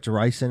 She puts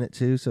rice in it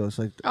too, so it's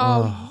like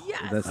Oh,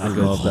 yes. That's I the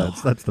good love stuff.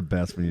 that. That's the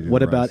best when you do. What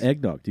the about rice.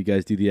 eggnog? Do you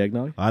guys do the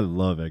eggnog? I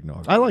love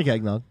eggnog. I like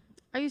eggnog.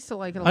 I used to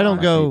like it a lot. I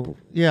don't go. people.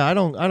 Yeah, I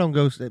don't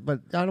go. But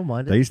I don't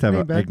mind it. They used to have It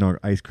an ain't bad. eggnog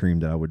ice cream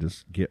that I would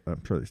just get.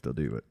 I'm sure they still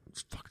do it.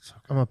 It's fucking so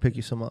good. I'm gonna pick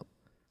you some up.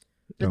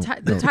 The,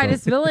 Don't- the don't-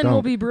 Titus don't- Villain will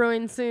don't. be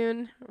brewing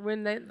soon.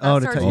 When that Oh,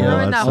 the starts Ti- brewing, yeah,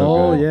 that that's so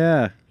whole, good.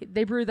 yeah.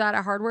 they brew that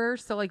at Hardware.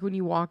 So like when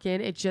you walk in,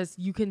 it just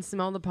you can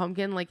smell the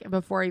pumpkin like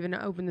before I even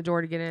open the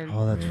door to get in.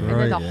 Oh, that's and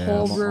right. then the yeah.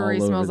 whole I'm brewery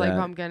all over smells like that.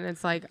 pumpkin.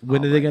 It's like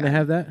When oh are they my going to God.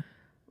 have that?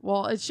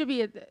 Well, it should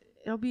be.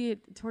 It'll be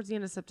towards the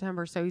end of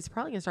September. So he's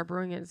probably gonna start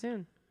brewing it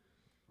soon.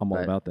 I'm all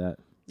But- about that.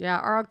 Yeah,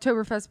 our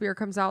Oktoberfest beer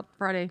comes out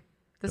Friday.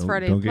 This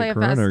Friday. Don't Play get a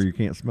corona fest. or you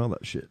can't smell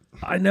that shit.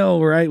 I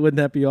know, right? Wouldn't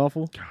that be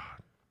awful?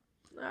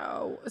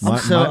 No.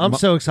 I'm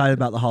so excited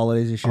about the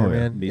holidays this year, Oh, yeah.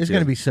 man. Me It's too.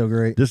 gonna be so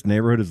great. This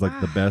neighborhood is like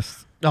the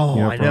best. Oh,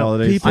 you know, I for know.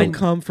 holidays. People So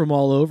come from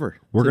all over.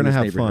 we're to gonna this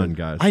have neighborhood. fun,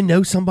 guys. I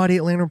know somebody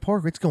at Lantern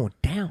Park. It's going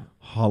down.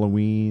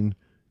 Halloween,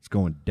 it's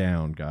going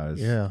down, guys.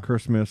 Yeah.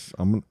 Christmas,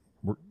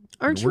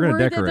 Aren't you we're gonna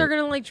worried that decorate. they're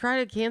gonna like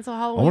try to cancel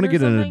Halloween? I want to or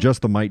get an something?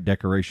 adjust-a-mite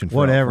decoration. For out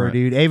Whatever, front.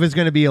 dude. Ava's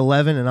gonna be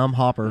 11, and I'm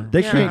Hopper.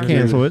 They Yeah. can't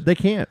cancel it. They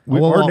can't.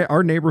 Well,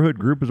 Our neighborhood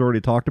group has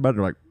already talked about it.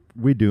 They're like,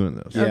 we doing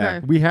this. Yeah. Okay.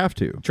 We have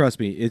to. Trust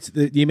me,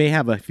 you may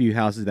have a few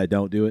houses that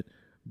don't do it,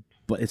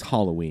 but it's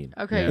Halloween.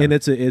 Okay. Yeah. And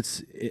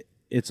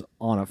it's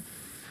on a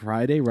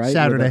Friday, right?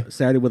 Saturday.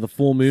 Saturday with a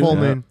full moon. Full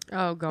moon.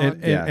 Oh god.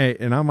 And, Yeah.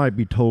 and I might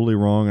be totally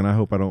wrong, and I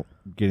hope I don't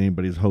get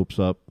anybody's hopes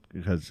up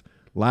because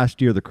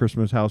last year the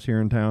Christmas house here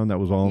in town that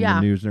was all in Yeah.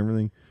 the news and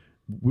everything,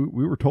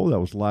 we were told that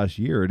was last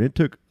year, and it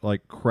took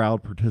like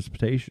crowd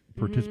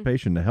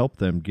participation to help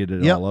them get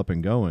it Yep. all up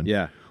and going.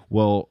 Yeah.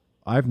 Well,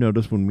 I've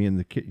noticed when me and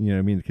the kids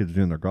are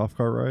doing their golf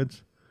cart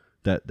rides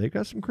that they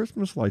got some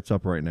Christmas lights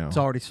up right now. It's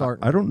already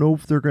starting. I don't know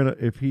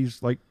if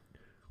he's like,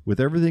 with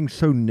everything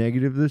so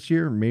negative this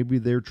year, maybe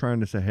they're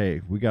trying to say,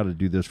 hey, we got to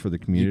do this for the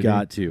community. You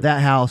got to.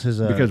 That house is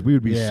a because we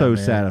would be yeah, so man.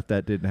 sad if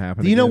that didn't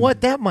happen. You know again.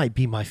 what? That might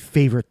be my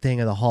favorite thing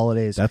of the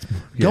holidays. That's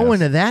going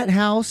yes. to that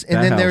house, and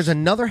That then there's house.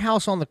 another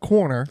house on the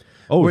corner.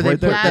 Oh, where right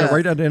they there, put there, the-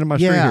 right at the end of my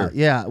street yeah, here.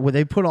 yeah, where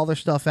they put all their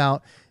stuff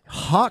out.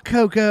 Hot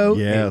cocoa.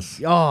 Yes.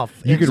 And, oh,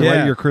 You and can Yeah.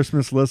 write your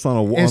Christmas list on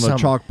a and some-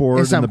 chalkboard and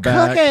in some the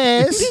back.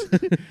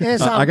 cookies. And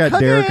some I got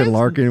Derek and cookies.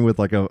 Larkin with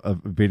like a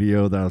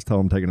video that I was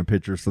telling them taking a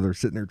picture, so they're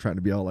sitting there trying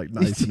to be all like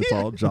nice and it's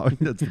all jolly.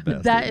 That's the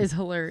best. That dude. is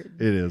hilarious.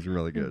 It is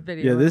really good.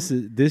 Video. Yeah,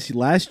 this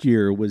last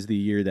year was the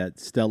year that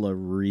Stella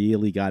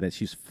really got it.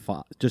 She's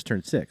just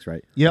turned 6,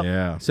 right? Yep.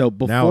 Yeah. So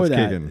before now it's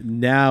that, kicking.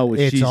 now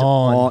It's she's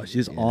on.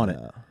 she's on it.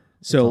 Yeah.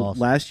 So awesome.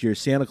 last year,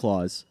 Santa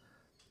Claus,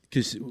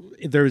 because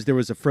there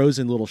was a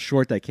Frozen little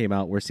short that came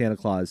out where Santa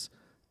Claus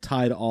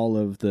tied all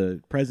of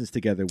the presents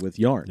together with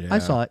yarn. Yeah. I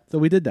saw it. So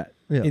we did that,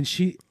 Yeah. and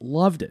she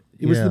loved it.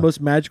 It was Yeah. the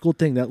most magical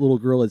thing that little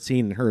girl had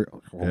seen in her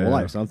whole Yeah.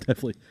 life. So I'm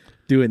definitely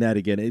doing that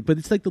again. But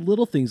it's like the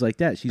little things like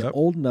that. She's Yep.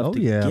 old enough Oh to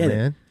yeah, get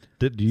man.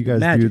 Do you guys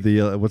Magic. do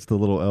the what's the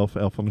little elf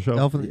on the shelf?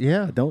 Elf and-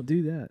 yeah. it. Don't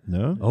do that.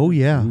 No. Oh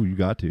yeah. Ooh, you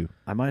got to.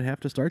 I might have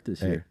to start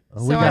this year.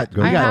 Oh, So I we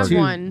got have two.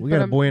 one, We but got a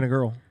I'm- boy and a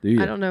girl. Do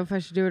you? I don't know if I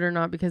should do it or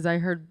not because I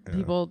heard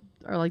people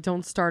are like,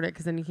 "Don't start it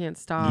because then you can't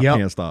stop." Yep.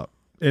 Can't stop.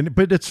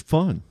 But it's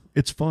fun.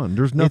 It's fun.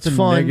 There's nothing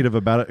fun. negative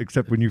about it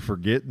except when you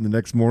forget and the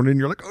next morning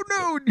you're like, oh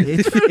no.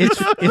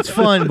 It's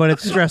fun, but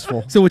it's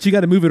stressful. So what you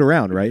got to move it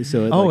around, right?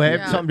 So Oh, like,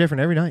 Yeah. something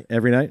different every night.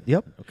 every night.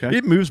 Yep. Okay,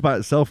 It moves by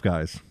itself,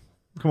 guys.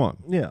 Come on.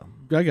 Yeah.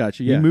 I got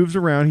you. He Yeah. moves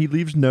around. He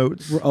leaves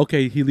notes.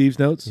 Okay, he leaves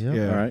notes. Yeah.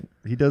 Yeah. All right.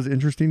 He does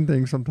interesting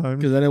things sometimes.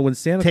 Because I know when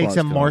Santa Takes Claus a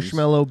comes,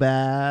 marshmallow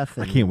bath.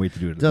 I and can't wait to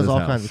do it. At Does this all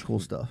house. kinds of cool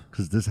stuff.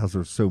 Because this house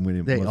there's so many.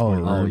 They- much oh,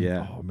 more oh, room.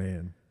 yeah. Oh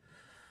man.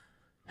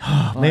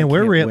 Man, I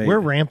we're can't wait. we're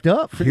ramped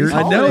up for these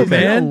I know, holidays,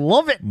 man. I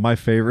love it. My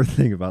favorite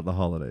thing about the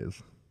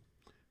holidays,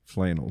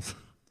 flannels.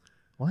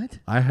 What?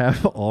 I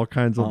have all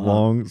kinds of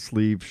long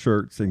sleeve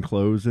shirts and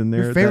clothes in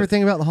there. Your favorite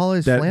thing about the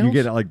holidays? that flannels?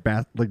 you get at like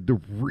like the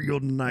real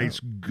nice,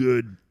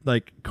 good,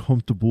 like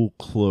comfortable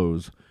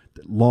clothes.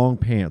 Long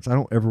pants. I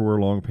don't ever wear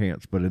long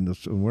pants, but in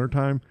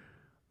wintertime,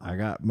 I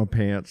got my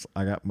pants,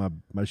 I got my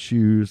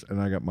shoes, and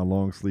I got my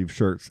long sleeve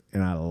shirts,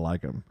 and I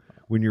like them.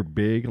 When you're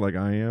big like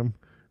I am,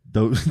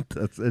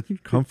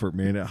 it's comfort,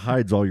 man. It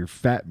hides all your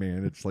fat,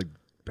 man. It's like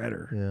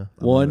better.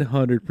 Yeah.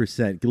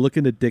 100%. Look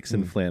into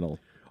Dixon flannel.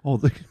 Oh,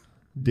 the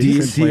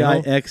Dixon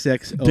flannel.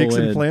 DIXXON.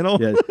 Dixon flannel?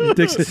 Yeah,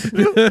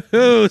 Dixon.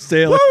 Oh,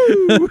 sailor.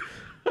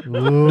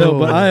 No,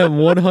 but I am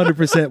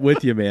 100%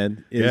 with you,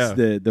 man. It's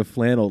Yeah. the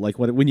flannel. Like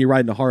when you're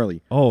riding a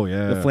Harley, Oh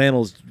yeah, the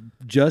flannel's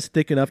just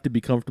thick enough to be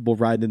comfortable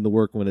riding into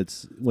work when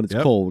it's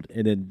Yep. cold,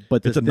 and then but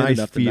It's just a thin nice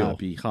enough to feel. not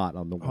be hot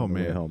on the way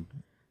man. home.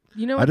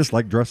 You know I what? just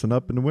like dressing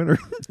up in the winter.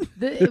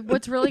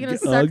 What's really going to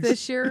suck Uggs.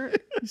 this year?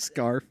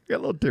 Scarf.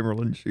 Got little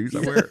Timberland shoes I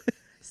wear.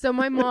 So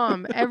my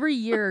mom, every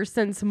year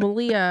since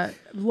Malia,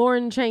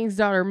 Lauren Chang's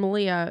daughter,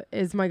 Malia,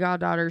 is my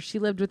goddaughter. She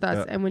lived with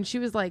us. Yeah. And when she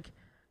was like,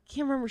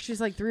 can't remember, she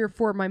was like 3 or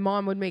 4, my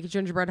mom would make a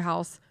gingerbread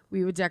house.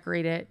 We would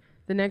decorate it.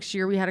 The next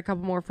year, we had a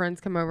couple more friends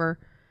come over.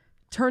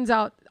 Turns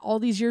out, all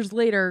these years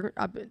later,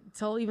 up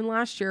until even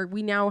last year,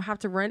 we now have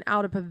to rent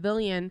out a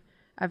pavilion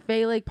at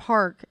Fay Lake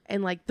Park,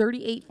 and like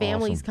 38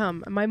 families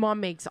come. And my mom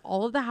makes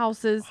all of the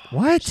houses.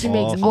 What? She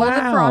makes Awesome. all the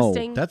Wow.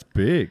 frosting. That's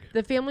big.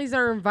 The families that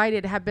are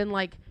invited have been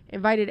like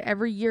invited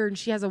every year, and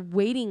she has a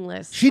waiting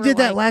list. She for, did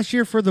that like- last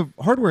year for the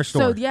hardware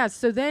store. So yeah,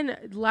 so then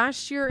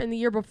last year and the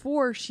year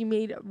before, she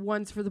made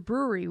ones for the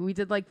brewery. We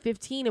did like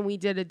 15, and we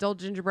did adult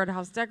gingerbread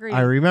house decorating.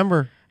 I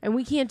remember. And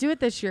we can't do it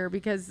this year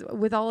because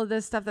with all of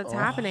this stuff that's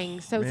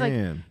happening. So it's like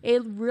man.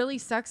 it really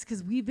sucks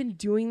because we've been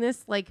doing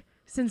this like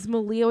since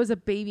Malia was a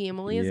baby, and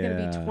Malia's gonna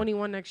Yeah. be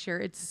 21 next year.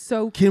 It's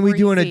so Can we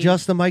do an crazy.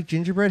 adjust the mic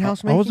gingerbread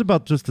house I making? was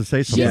about just to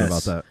say something Yes.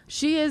 about that.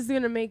 She is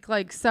gonna make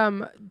like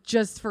some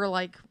just for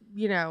like,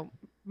 you know,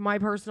 my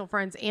personal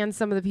friends and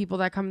some of the people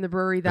that come to the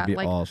brewery that That'd be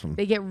like awesome.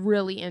 they get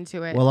really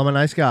into it. Well, I'm a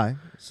nice guy,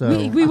 so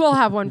we will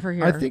have one for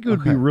here. I think it would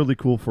Okay. be really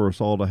cool for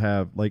us all to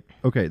have, like,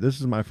 okay, this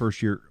is my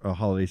first year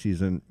holiday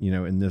season, you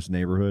know, in this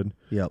neighborhood.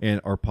 Yep. And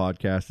our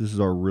podcast, this is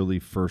our really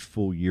first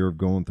full year of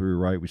going through,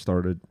 right? We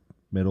started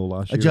middle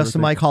last year. adjust the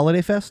I think. mic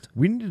holiday fest.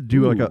 We need to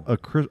do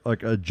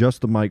like a just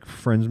the mic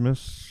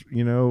Friendsmas,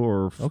 you know,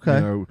 or Okay.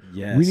 You know,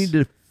 Yes. we need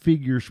to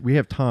figure. We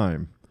have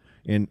time,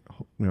 and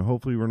you know,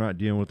 hopefully, we're not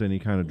dealing with any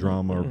kind of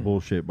drama or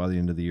bullshit by the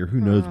end of the year. Who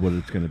knows what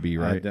it's going to be,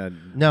 right?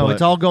 No, But-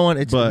 it's all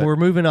going. but- We're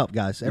moving up,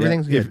 guys.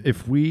 Everything's Yeah, good.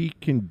 If we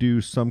can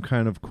do some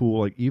kind of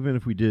cool, like even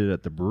if we did it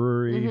at the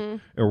brewery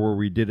or where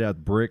we did it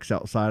at Bricks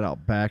outside,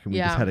 out back, and we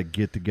Yeah. just had to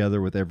get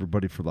together with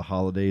everybody for the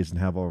holidays and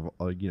have our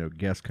you know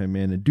guests come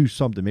in and do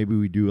something. Maybe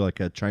we do like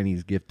a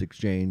Chinese gift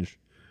exchange,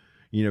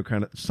 you know,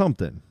 kind of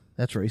something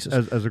That's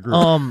racist. as a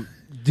group.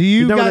 Do you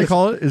you know what guys? they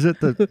call it? Is it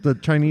the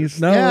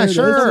Chinese No, Yeah, it is.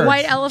 sure.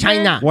 White elephant?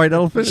 China. white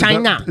elephant?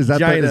 China. Is that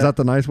China. is that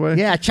the nice way?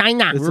 Yeah,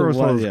 China. It's We were a always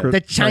one of what- those yeah. Chris-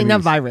 The China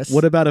Chinese. virus.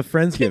 What about a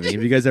Friendsgiving?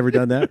 Have you guys ever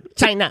done that?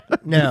 China?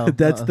 No.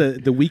 That's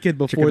the weekend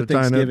before Chicken to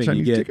China, Thanksgiving. You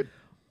Chinese get chicken.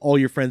 all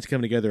your friends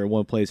come together in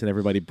one place, and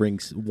everybody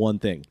brings one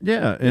thing.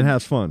 Yeah, it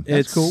has fun.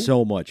 It's cool.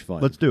 so much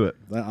fun. Let's do it.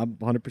 I'm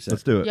 100%.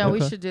 Let's do it. Yeah,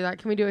 we should do that.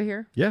 Can we do it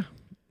here? Yeah,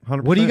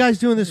 100%. What are you guys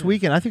doing this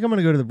weekend? I think I'm going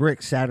to go to the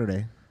Bricks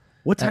Saturday.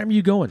 What time are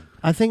you going?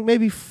 I think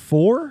maybe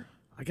 4.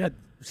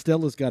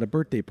 Stella's got a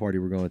birthday party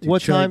we're going to.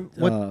 What time-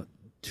 what-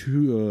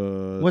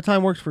 What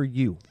time works for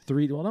you?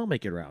 3? Well, I'll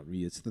make it around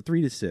me. It's the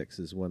 3 to 6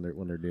 is when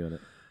they're doing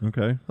it.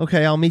 Okay.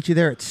 Okay, I'll meet you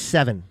there at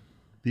 7.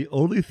 The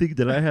only thing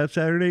that I have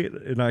Saturday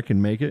and I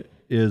can make it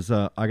is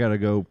I gotta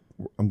go.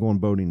 I'm going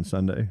boating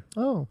Sunday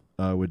Oh,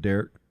 with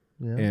Derek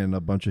yeah. and a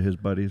bunch of his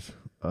buddies,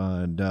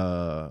 and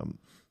I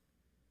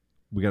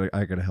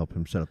gotta help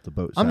him set up the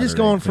boat. I'm just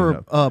Saturday going and clean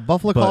it for up.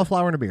 buffalo But-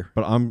 cauliflower and a beer.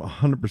 But I'm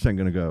 100%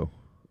 gonna go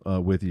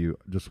with you.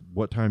 Just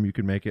what time you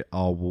can make it,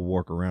 we'll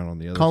work around on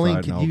the other Colleen,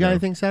 side. and you I'll got go.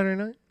 anything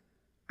Saturday night?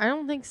 I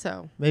don't think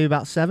so. Maybe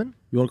about 7?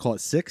 You want to call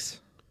it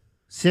 6?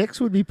 6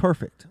 would be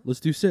perfect. Let's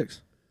do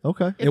 6.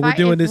 Okay. And we're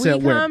doing if this we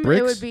at where? come, Bricks?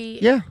 It would be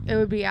Yeah. It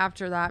would be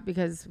after that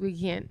because we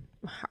can't.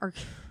 Our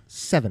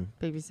 7.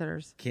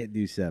 babysitters. Can't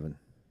do 7.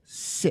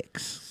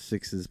 6.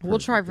 6 is. We'll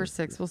try perfect. for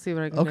 6. We'll see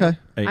what I can Okay. do.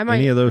 Hey, I might-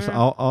 any of those,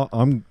 uh,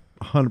 I'm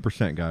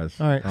 100% guys.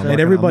 All right, I'm so- not And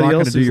gonna- everybody I'm not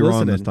else gonna do who's you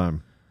wrong this listening.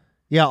 time.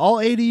 Yeah, all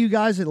 80 of you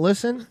guys that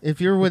listen,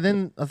 if you're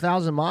within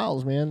 1,000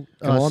 miles, man,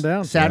 Come on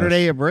down.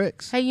 Saturday Yes. at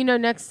Bricks. Hey, you know,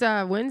 next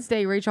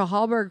Wednesday, Rachel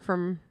Hallberg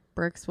from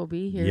Bricks will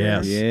be here.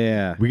 Yes.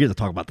 Yeah. We get to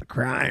talk about the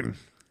crime.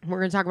 We're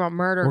going to talk about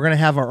murder. We're going to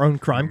have our own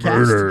crime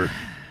cast.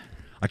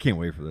 I can't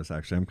wait for this.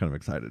 Actually, I'm kind of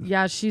excited.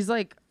 Yeah, she's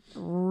like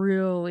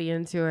really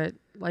into it.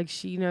 Like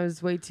she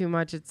knows way too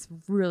much. It's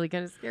really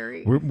kind of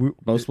scary.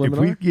 Most if women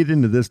we are. get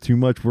into this too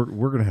much,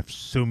 we're gonna have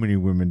so many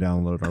women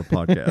download our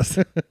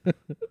podcast.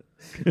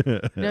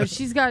 No,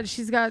 she's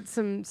got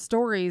some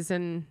stories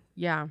and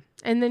yeah.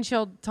 And then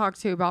she'll talk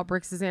to you about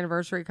Bricks'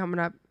 anniversary coming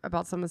up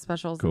about some of the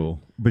specials.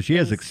 Cool, but she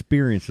has Things.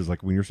 experiences.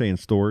 Like when you're saying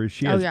stories,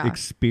 she Oh, has yeah.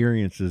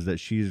 experiences that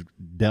she's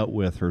dealt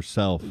with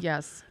herself.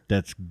 Yes.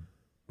 That's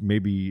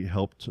maybe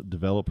helped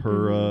develop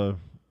her Mm-hmm.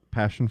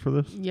 passion for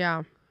this,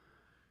 Yeah.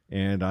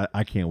 and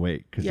I can't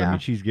wait because I Yeah. mean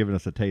she's given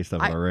us a taste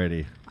of it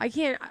already. I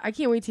can't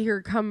wait to hear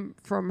it come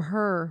from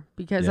her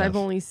because I've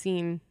Yes. only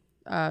seen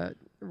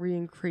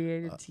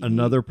recreated TV.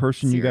 Another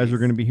person you guys are series.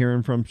 going to be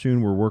hearing from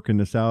soon. We're working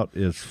this out.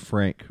 Is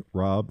Frank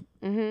Robb.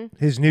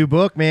 His new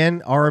book,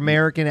 man, Our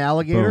American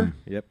Alligator. Boom.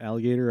 Yep.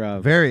 Alligator.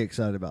 Very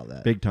excited about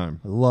that. Big time.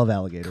 I love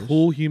alligators.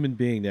 Cool human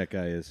being that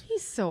guy is.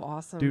 He's so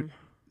awesome. Dude,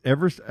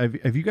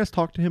 have you guys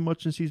talked to him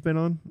much since he's been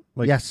on?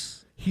 Like,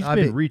 Yes. he's I've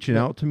been reaching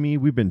out to me.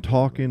 We've been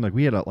talking. Like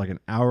we had like an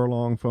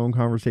hour-long phone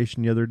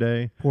conversation the other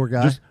day. Poor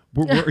guy.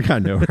 I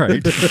know,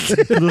 right?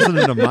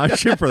 Listening to my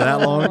shit for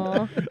that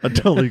long, I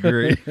totally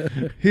agree.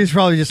 He's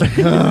probably just like,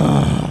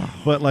 "Ugh."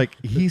 But like,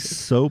 he's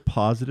so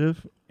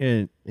positive,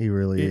 And He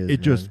really is.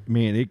 it just,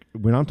 man,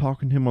 when I'm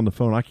talking to him on the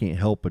phone, I can't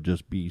help but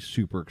just be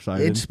super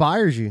excited. it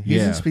inspires you. He's,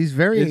 Yeah. he's a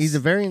very He's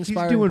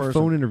inspiring doing person.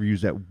 phone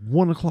interviews at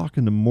 1:00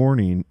 in the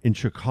morning in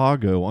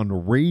Chicago on the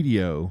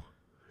radio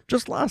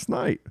just last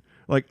night,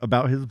 like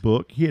about his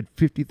book. He had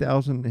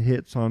 50,000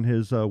 hits on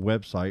his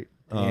website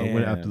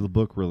when after the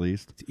book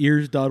released. It's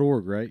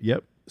ears.org, right?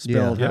 Yep.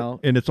 Spelled Yep. how?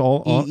 And it's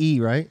all on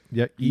right?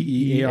 yeah,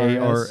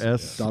 EEARS.org.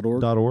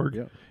 EEARS.org.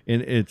 Yep.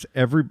 And it's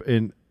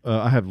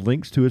I have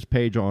links to his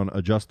page on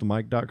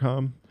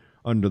adjustthemic.com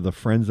under the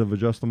Friends of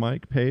Adjust the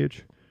Mic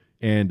page.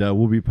 And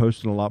we'll be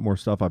posting a lot more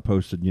stuff. I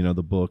posted,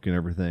 the book and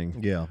everything.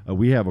 Yeah.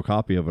 We have a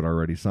copy of it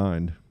already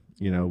signed,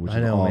 which I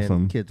is know, awesome.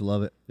 man. Kids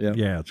love it. Yeah.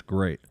 Yeah, it's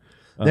great.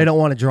 They don't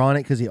want to draw on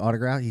it because he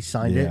autographed. He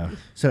signed Yeah. it.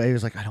 So he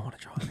was like, I don't want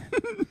to draw on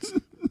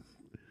it.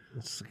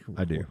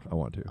 I do. I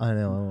want to. I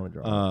know. I want to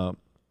draw on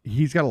it.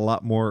 He's got a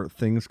lot more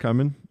things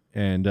coming.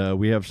 And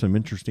we have some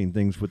interesting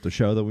things with the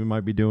show that we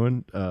might be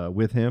doing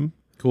with him.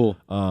 Cool.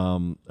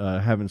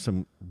 Having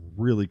some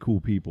really cool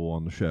people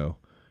on the show,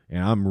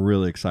 and I'm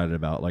really excited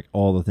about like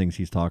all the things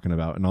he's talking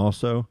about. And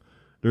also,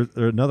 there's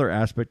another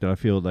aspect that I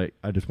feel like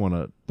I just want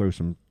to throw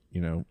some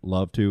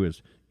love to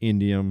is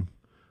Indium,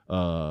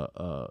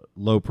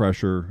 Low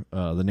Pressure,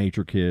 the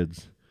Nature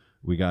Kids.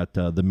 We got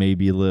the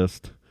Maybe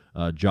List,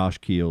 Josh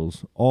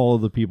Keels, all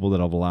of the people that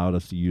have allowed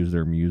us to use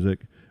their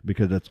music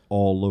because that's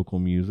all local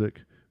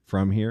music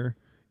from here.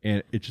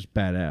 And it's just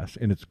badass,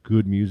 and it's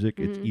good music.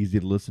 It's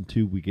easy to listen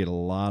to. We get a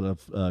lot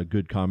of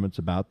good comments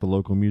about the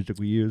local music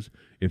we use.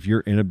 If you're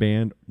in a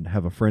band,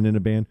 have a friend in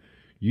a band,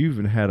 you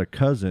even had a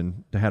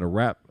cousin that had a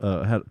rap,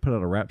 had put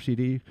out a rap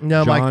CD.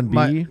 No, John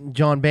B.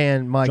 John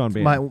Band, John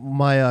Band.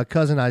 my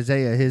cousin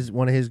Isaiah,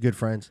 one of his good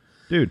friends.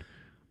 Dude,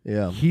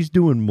 Yeah, he's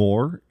doing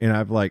more, and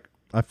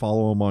I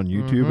follow him on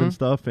YouTube and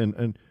stuff,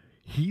 and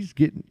he's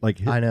getting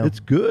like I know. it's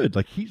good.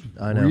 Like he's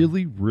I know.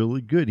 really,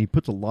 really good. He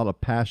puts a lot of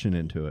passion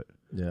into it.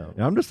 yeah.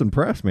 And I'm just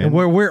impressed, man. And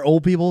we're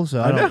old people,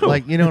 so I don't know.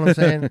 like you know what I'm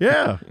saying.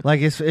 Yeah.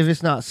 Like if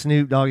it's not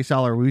Snoop, Doggy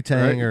Style, or Wu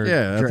Tang, Right? or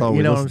Yeah, that's Dre- all we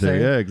you know what listen I'm to.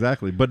 saying. Yeah,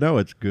 exactly. But no,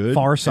 it's good.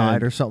 Far Side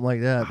And- or something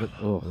like that. But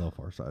I love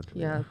Far Side.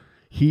 Yeah.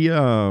 He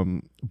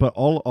but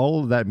all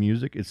of that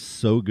music is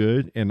so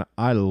good, and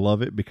I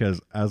love it because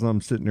as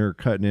I'm sitting there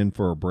cutting in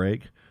for a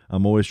break,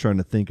 I'm always trying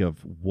to think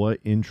of what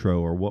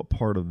intro or what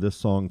part of this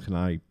song can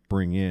I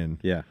bring in.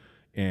 Yeah.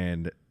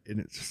 And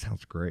it just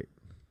sounds great.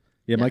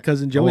 Yeah, my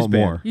cousin Joey's want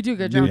band. more. You do a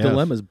good New job. Yes.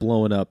 Dilemma's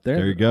blowing up there.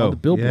 There you go. On the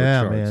Billboard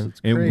Yeah, charts. man.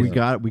 It's And crazy.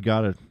 we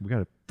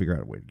gotta figure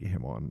out a way to get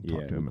him on and yeah,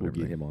 talk to him and we'll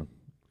everything. get him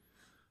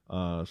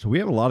on. So we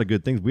have a lot of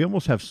good things. We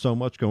almost have so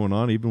much going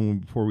on. Even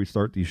before we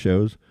start these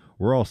shows,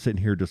 we're all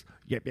sitting here just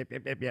yep at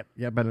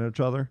each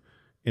other,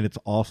 and it's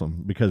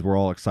awesome because we're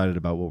all excited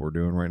about what we're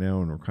doing right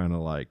now, and we're kind of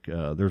like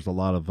there's a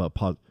lot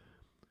of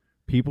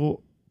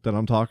people that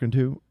I'm talking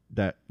to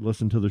that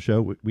listen to the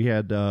show. We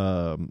had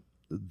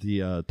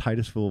the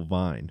Titusville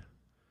Vine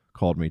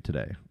called me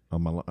today. I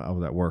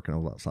was at work and I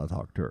was outside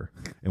talking to her,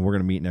 and we're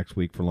gonna meet next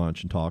week for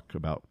lunch and talk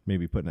about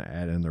maybe putting an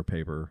ad in their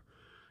paper.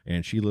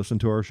 And she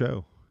listened to our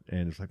show.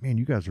 And it's like, man,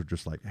 you guys are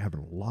just like having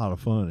a lot of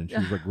fun. And she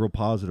was like real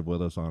positive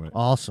with us on it.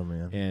 awesome,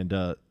 man.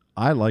 And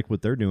I like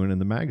what they're doing in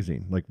the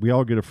magazine. Like we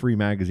all get a free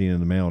magazine in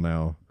the mail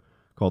now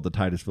called the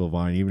Titusville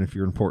Vine, even if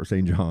you're in Port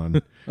St.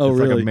 John. Oh, it's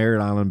like really? a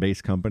Merritt Island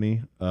based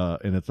company,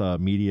 and it's a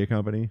media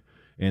company.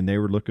 And they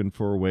were looking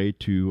for a way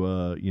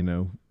to,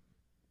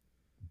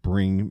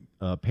 bring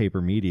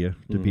paper media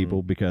to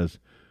people because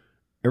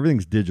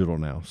everything's digital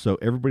now. So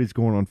everybody's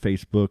going on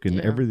Facebook and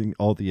everything,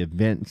 all the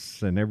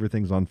events and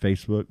everything's on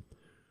Facebook.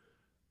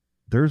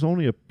 There's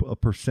only a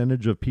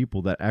percentage of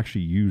people that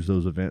actually use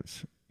those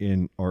events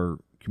in our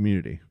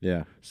community.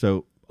 Yeah.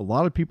 So a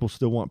lot of people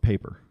still want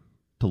paper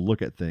to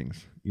look at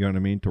things. You know what I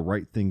mean? To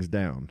write things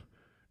down.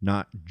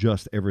 Not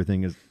just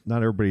everything is not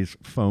everybody's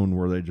phone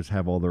where they just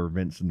have all their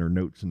events and their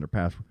notes and their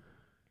password.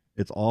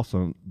 It's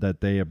awesome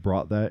that they have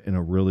brought that in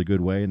a really good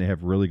way and they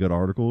have really good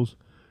articles.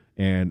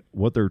 And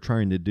what they're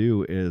trying to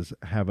do is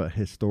have a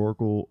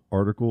historical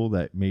article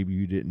that maybe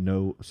you didn't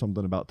know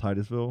something about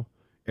Titusville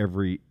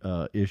every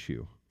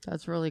issue.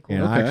 That's really cool.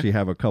 And I Okay. actually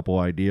have a couple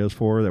ideas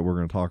for that we're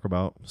going to talk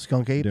about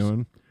Skunk Apes.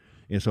 doing.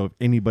 And so if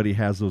anybody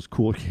has those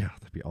cool, yeah,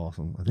 that'd be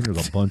awesome. I think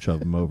there's a bunch of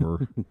them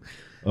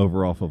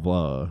over off of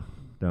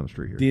down the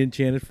street here. The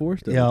Enchanted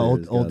Forest. over Yeah, there old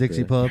has old got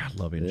Dixie the- Pub.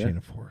 I love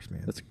Enchanted Forest,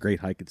 man. That's a great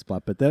hiking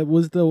spot. But that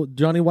was the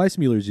Johnny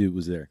Weissmuller Zoo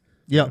was there.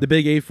 Yeah, The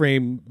big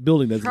A-frame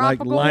building that's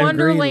Tropical like lime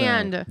green now.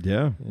 Wonderland.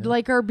 Yeah.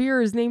 Like our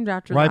beer is named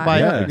after right that. by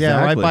Yeah, right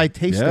exactly. by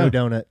Tasto Yeah.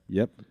 Donut.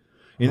 Yep.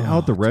 And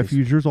out the Oh,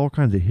 refuge, there's all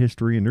kinds of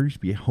history, and there used to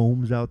be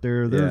homes out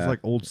there. There's Yeah. like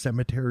old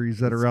cemeteries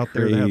that are out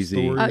there that have crazy.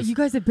 stories. You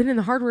guys have been in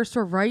the hardware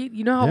store, right?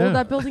 You know how Yeah. old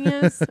that building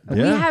is? We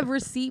Yeah. have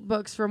receipt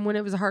books from when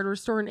it was a hardware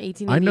store in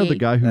 1888. I know the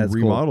guy who That's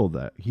cool. remodeled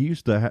that. He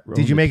used to.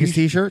 Did you make his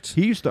T-shirts?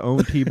 He used to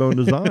own T-Bone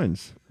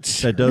Designs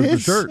that does the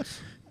Yes.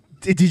 shirts.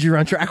 Did you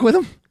run track with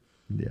him?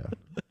 Yeah,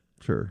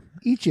 sure.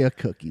 Eat you a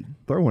cookie.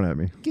 Throw one at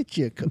me. Get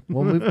you a cookie.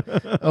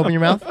 Open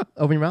your mouth.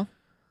 Open your mouth.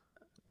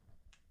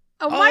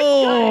 Oh my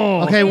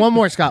god! Okay, one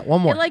more, Scott.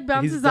 One more. It like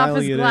bounces He's off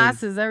dialing his it in.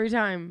 glasses every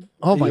time.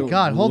 Oh my You're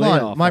God! Hold way on.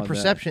 off My on that.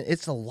 perception.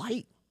 It's the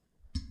light.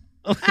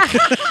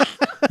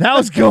 That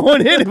was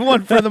going in and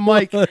one for the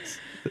mic.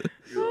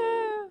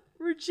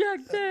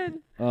 Rejected.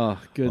 Oh,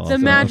 good. The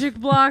Awesome. magic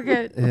block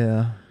it.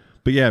 Yeah.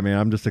 But yeah, man,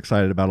 I'm just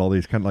excited about all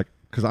these kind of like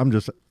because I'm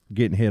just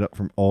getting hit up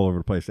from all over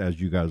the place as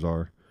you guys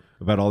are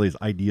about all these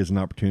ideas and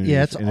opportunities.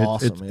 Yeah, it's and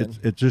awesome, man.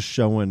 It's just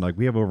showing like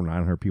we have over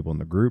 900 people in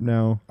the group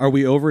now. Are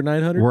we over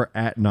 900? We're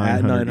at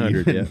 900. 900,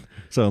 even. yeah.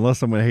 So unless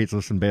someone hates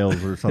us and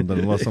bails or something,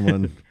 unless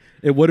someone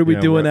And what are we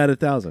Yeah, doing we're- at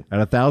 1,000? at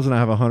 1,000, I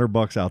have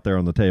 $100 out there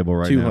on the table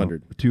right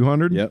 200. now.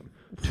 200. Yep.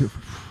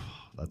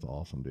 That's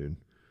awesome, dude.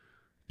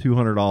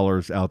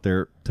 $200 out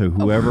there to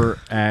whoever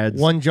adds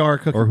One jar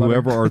of cookie or butter.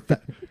 whoever are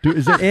dude,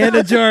 is it And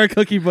a jar of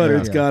cookie butter.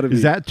 It's Yeah. got to be.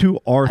 is that to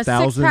our A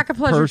 1,000 six-pack of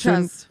Pleasure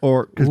person Chest.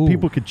 or because Ooh.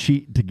 people could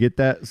cheat to get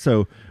that?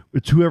 So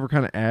it's whoever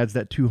kind of adds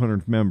that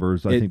 200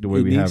 members. I think the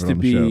way it we needs have it to on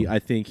the be, show. I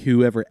think,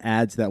 whoever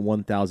adds that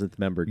 1,000th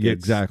member gets Yeah,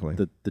 exactly.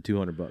 the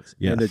 $200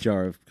 Yes. and a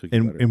jar of cookie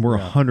butter. and we're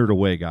 100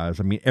 away, guys.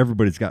 I mean,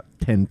 everybody's got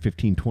 10,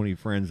 15, 20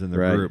 friends in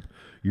their Right. group.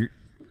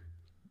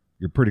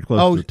 You're pretty close.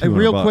 Oh, to 200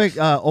 real bucks.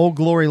 quick, Old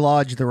Glory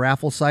Lodge, the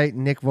raffle site,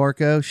 Nick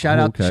Varco. Shout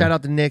Okay.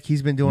 out to Nick.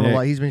 He's been doing a Nick.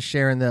 lot. He's been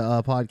sharing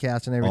the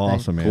podcast and everything.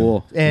 Awesome, man.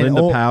 Cool. And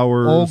Linda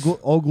Powers.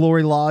 Old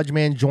Glory Lodge,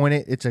 man, join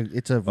it. It's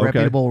a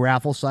reputable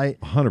raffle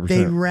site. 100%.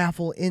 They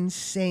raffle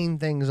insane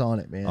things on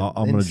it, man.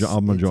 I'm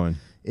gonna join.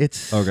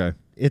 It's Okay.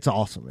 It's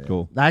awesome, man.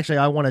 Cool. Actually,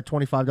 I won a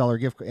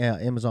 $25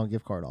 Amazon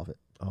gift card off it.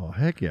 Oh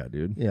heck yeah,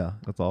 dude. Yeah,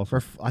 That's awesome.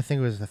 I think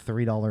it was the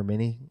 $3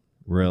 mini.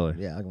 Really?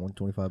 Yeah, I won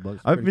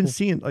 $25. I've Pretty been cool.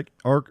 seeing like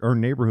our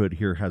neighborhood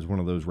here has one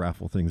of those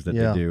raffle things that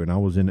Yeah. they do, and I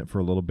was in it for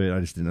a little bit. I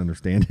just didn't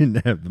understand and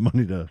didn't have the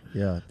money to.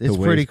 Yeah, to it's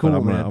waste, pretty but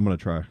cool, man. I'm gonna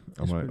try.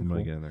 I'm pretty gonna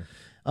cool. get in there.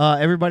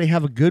 Everybody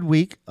have a good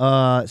week.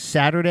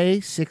 Saturday,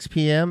 6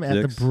 p.m. at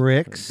Six. the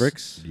Bricks.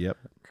 Bricks. Yep.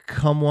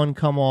 Come one,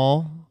 come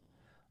all.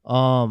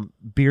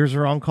 Beers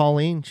are on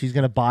Colleen. She's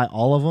gonna buy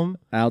all of them.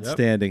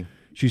 Outstanding.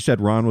 She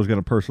said Ron was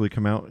gonna personally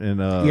come out and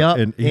Yep,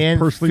 and he's and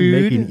personally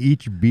food. making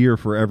each beer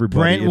for everybody.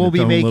 Brent in will its be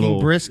own making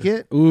little-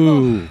 brisket.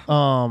 Ooh.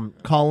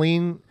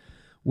 Colleen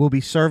will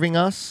be serving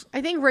us,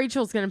 I think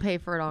Rachel's gonna pay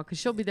for it all because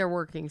she'll be there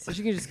working, so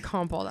she can just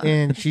comp all that.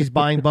 and she's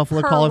buying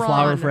buffalo Per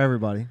cauliflower Ron. for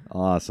everybody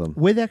Awesome.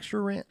 with extra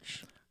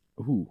ranch.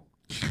 Ooh.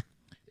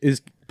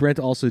 Is Brent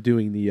also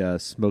doing the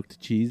smoked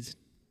cheese?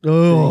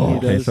 Oh, He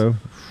Okay, does. so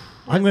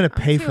I'm gonna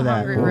pay too for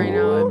that. hungry right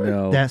now. I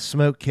know. That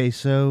smoked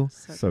queso.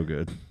 so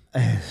good.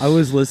 I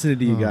was listening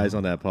to you guys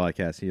on that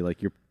podcast. And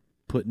you're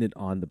putting it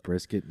on the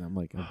brisket, and I'm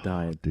like, I'm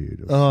dying. Dude,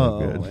 it was Oh,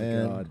 so good.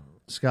 man. God.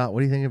 Scott, what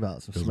do you think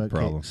about some It was a smoked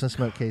problem. some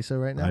smoked queso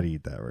right now? I'd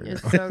eat that right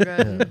It's now. so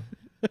good.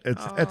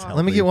 It's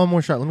Let me get one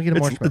more shot. Let me get a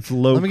marshmallow. It's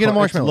low. Let me get a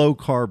marshmallow. It's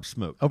low carb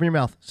smoke. Open your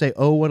mouth. Say,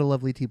 "Oh, what a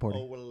lovely tea party."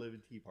 what a living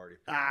tea party.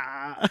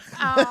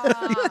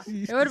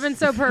 It would have been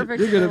so perfect.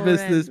 You're if it gonna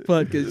miss would've this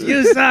podcast.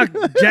 You suck,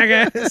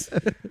 jackass.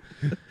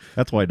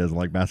 That's why he doesn't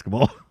like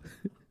basketball.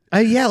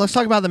 Hey, yeah, let's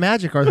talk about the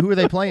Magic. Or who are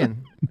they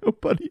playing?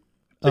 Nobody.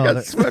 They Oh, got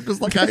that- swept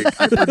just like I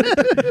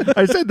predicted.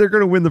 I said they're going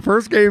to win the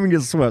first game and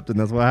get swept, and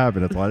that's what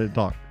happened. That's why I didn't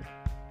talk.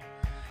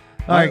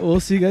 All right, we'll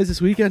see you guys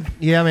this weekend.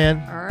 Yeah, man.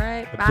 All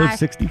right. Episode Bye.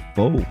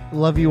 64.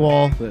 Love you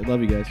all,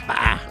 Love you guys.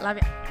 Love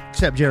you.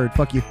 except Jared.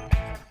 Fuck you.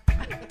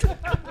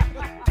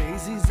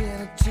 Daisy's in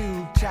a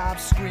tube top,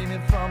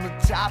 screaming from the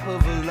top of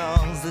her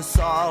lungs. This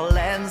all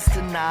ends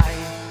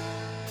tonight.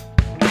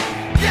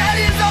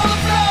 Daddy's on the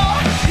floor,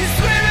 he's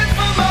screaming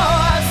for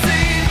more.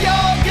 Saying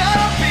you're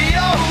gonna be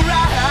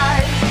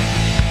alright.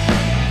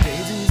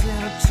 Daisy's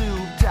in a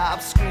tube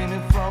top,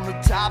 screaming from the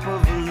top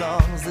of her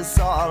lungs. This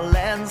all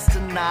ends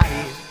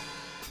tonight.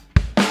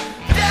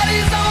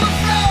 Daddy's on the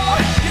floor,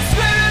 he's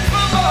screaming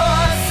for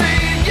more.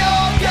 Saying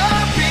you're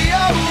gonna be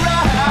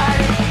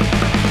alright.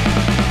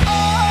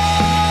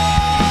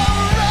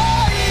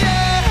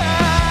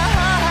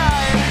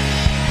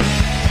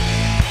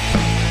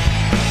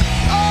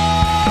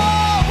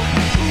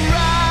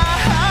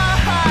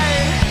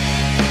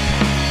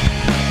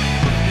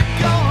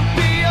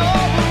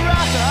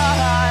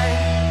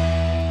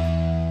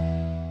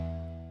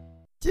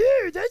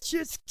 Dude, that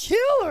shit's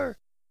killer.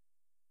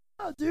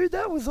 Oh, dude,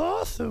 that was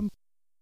awesome.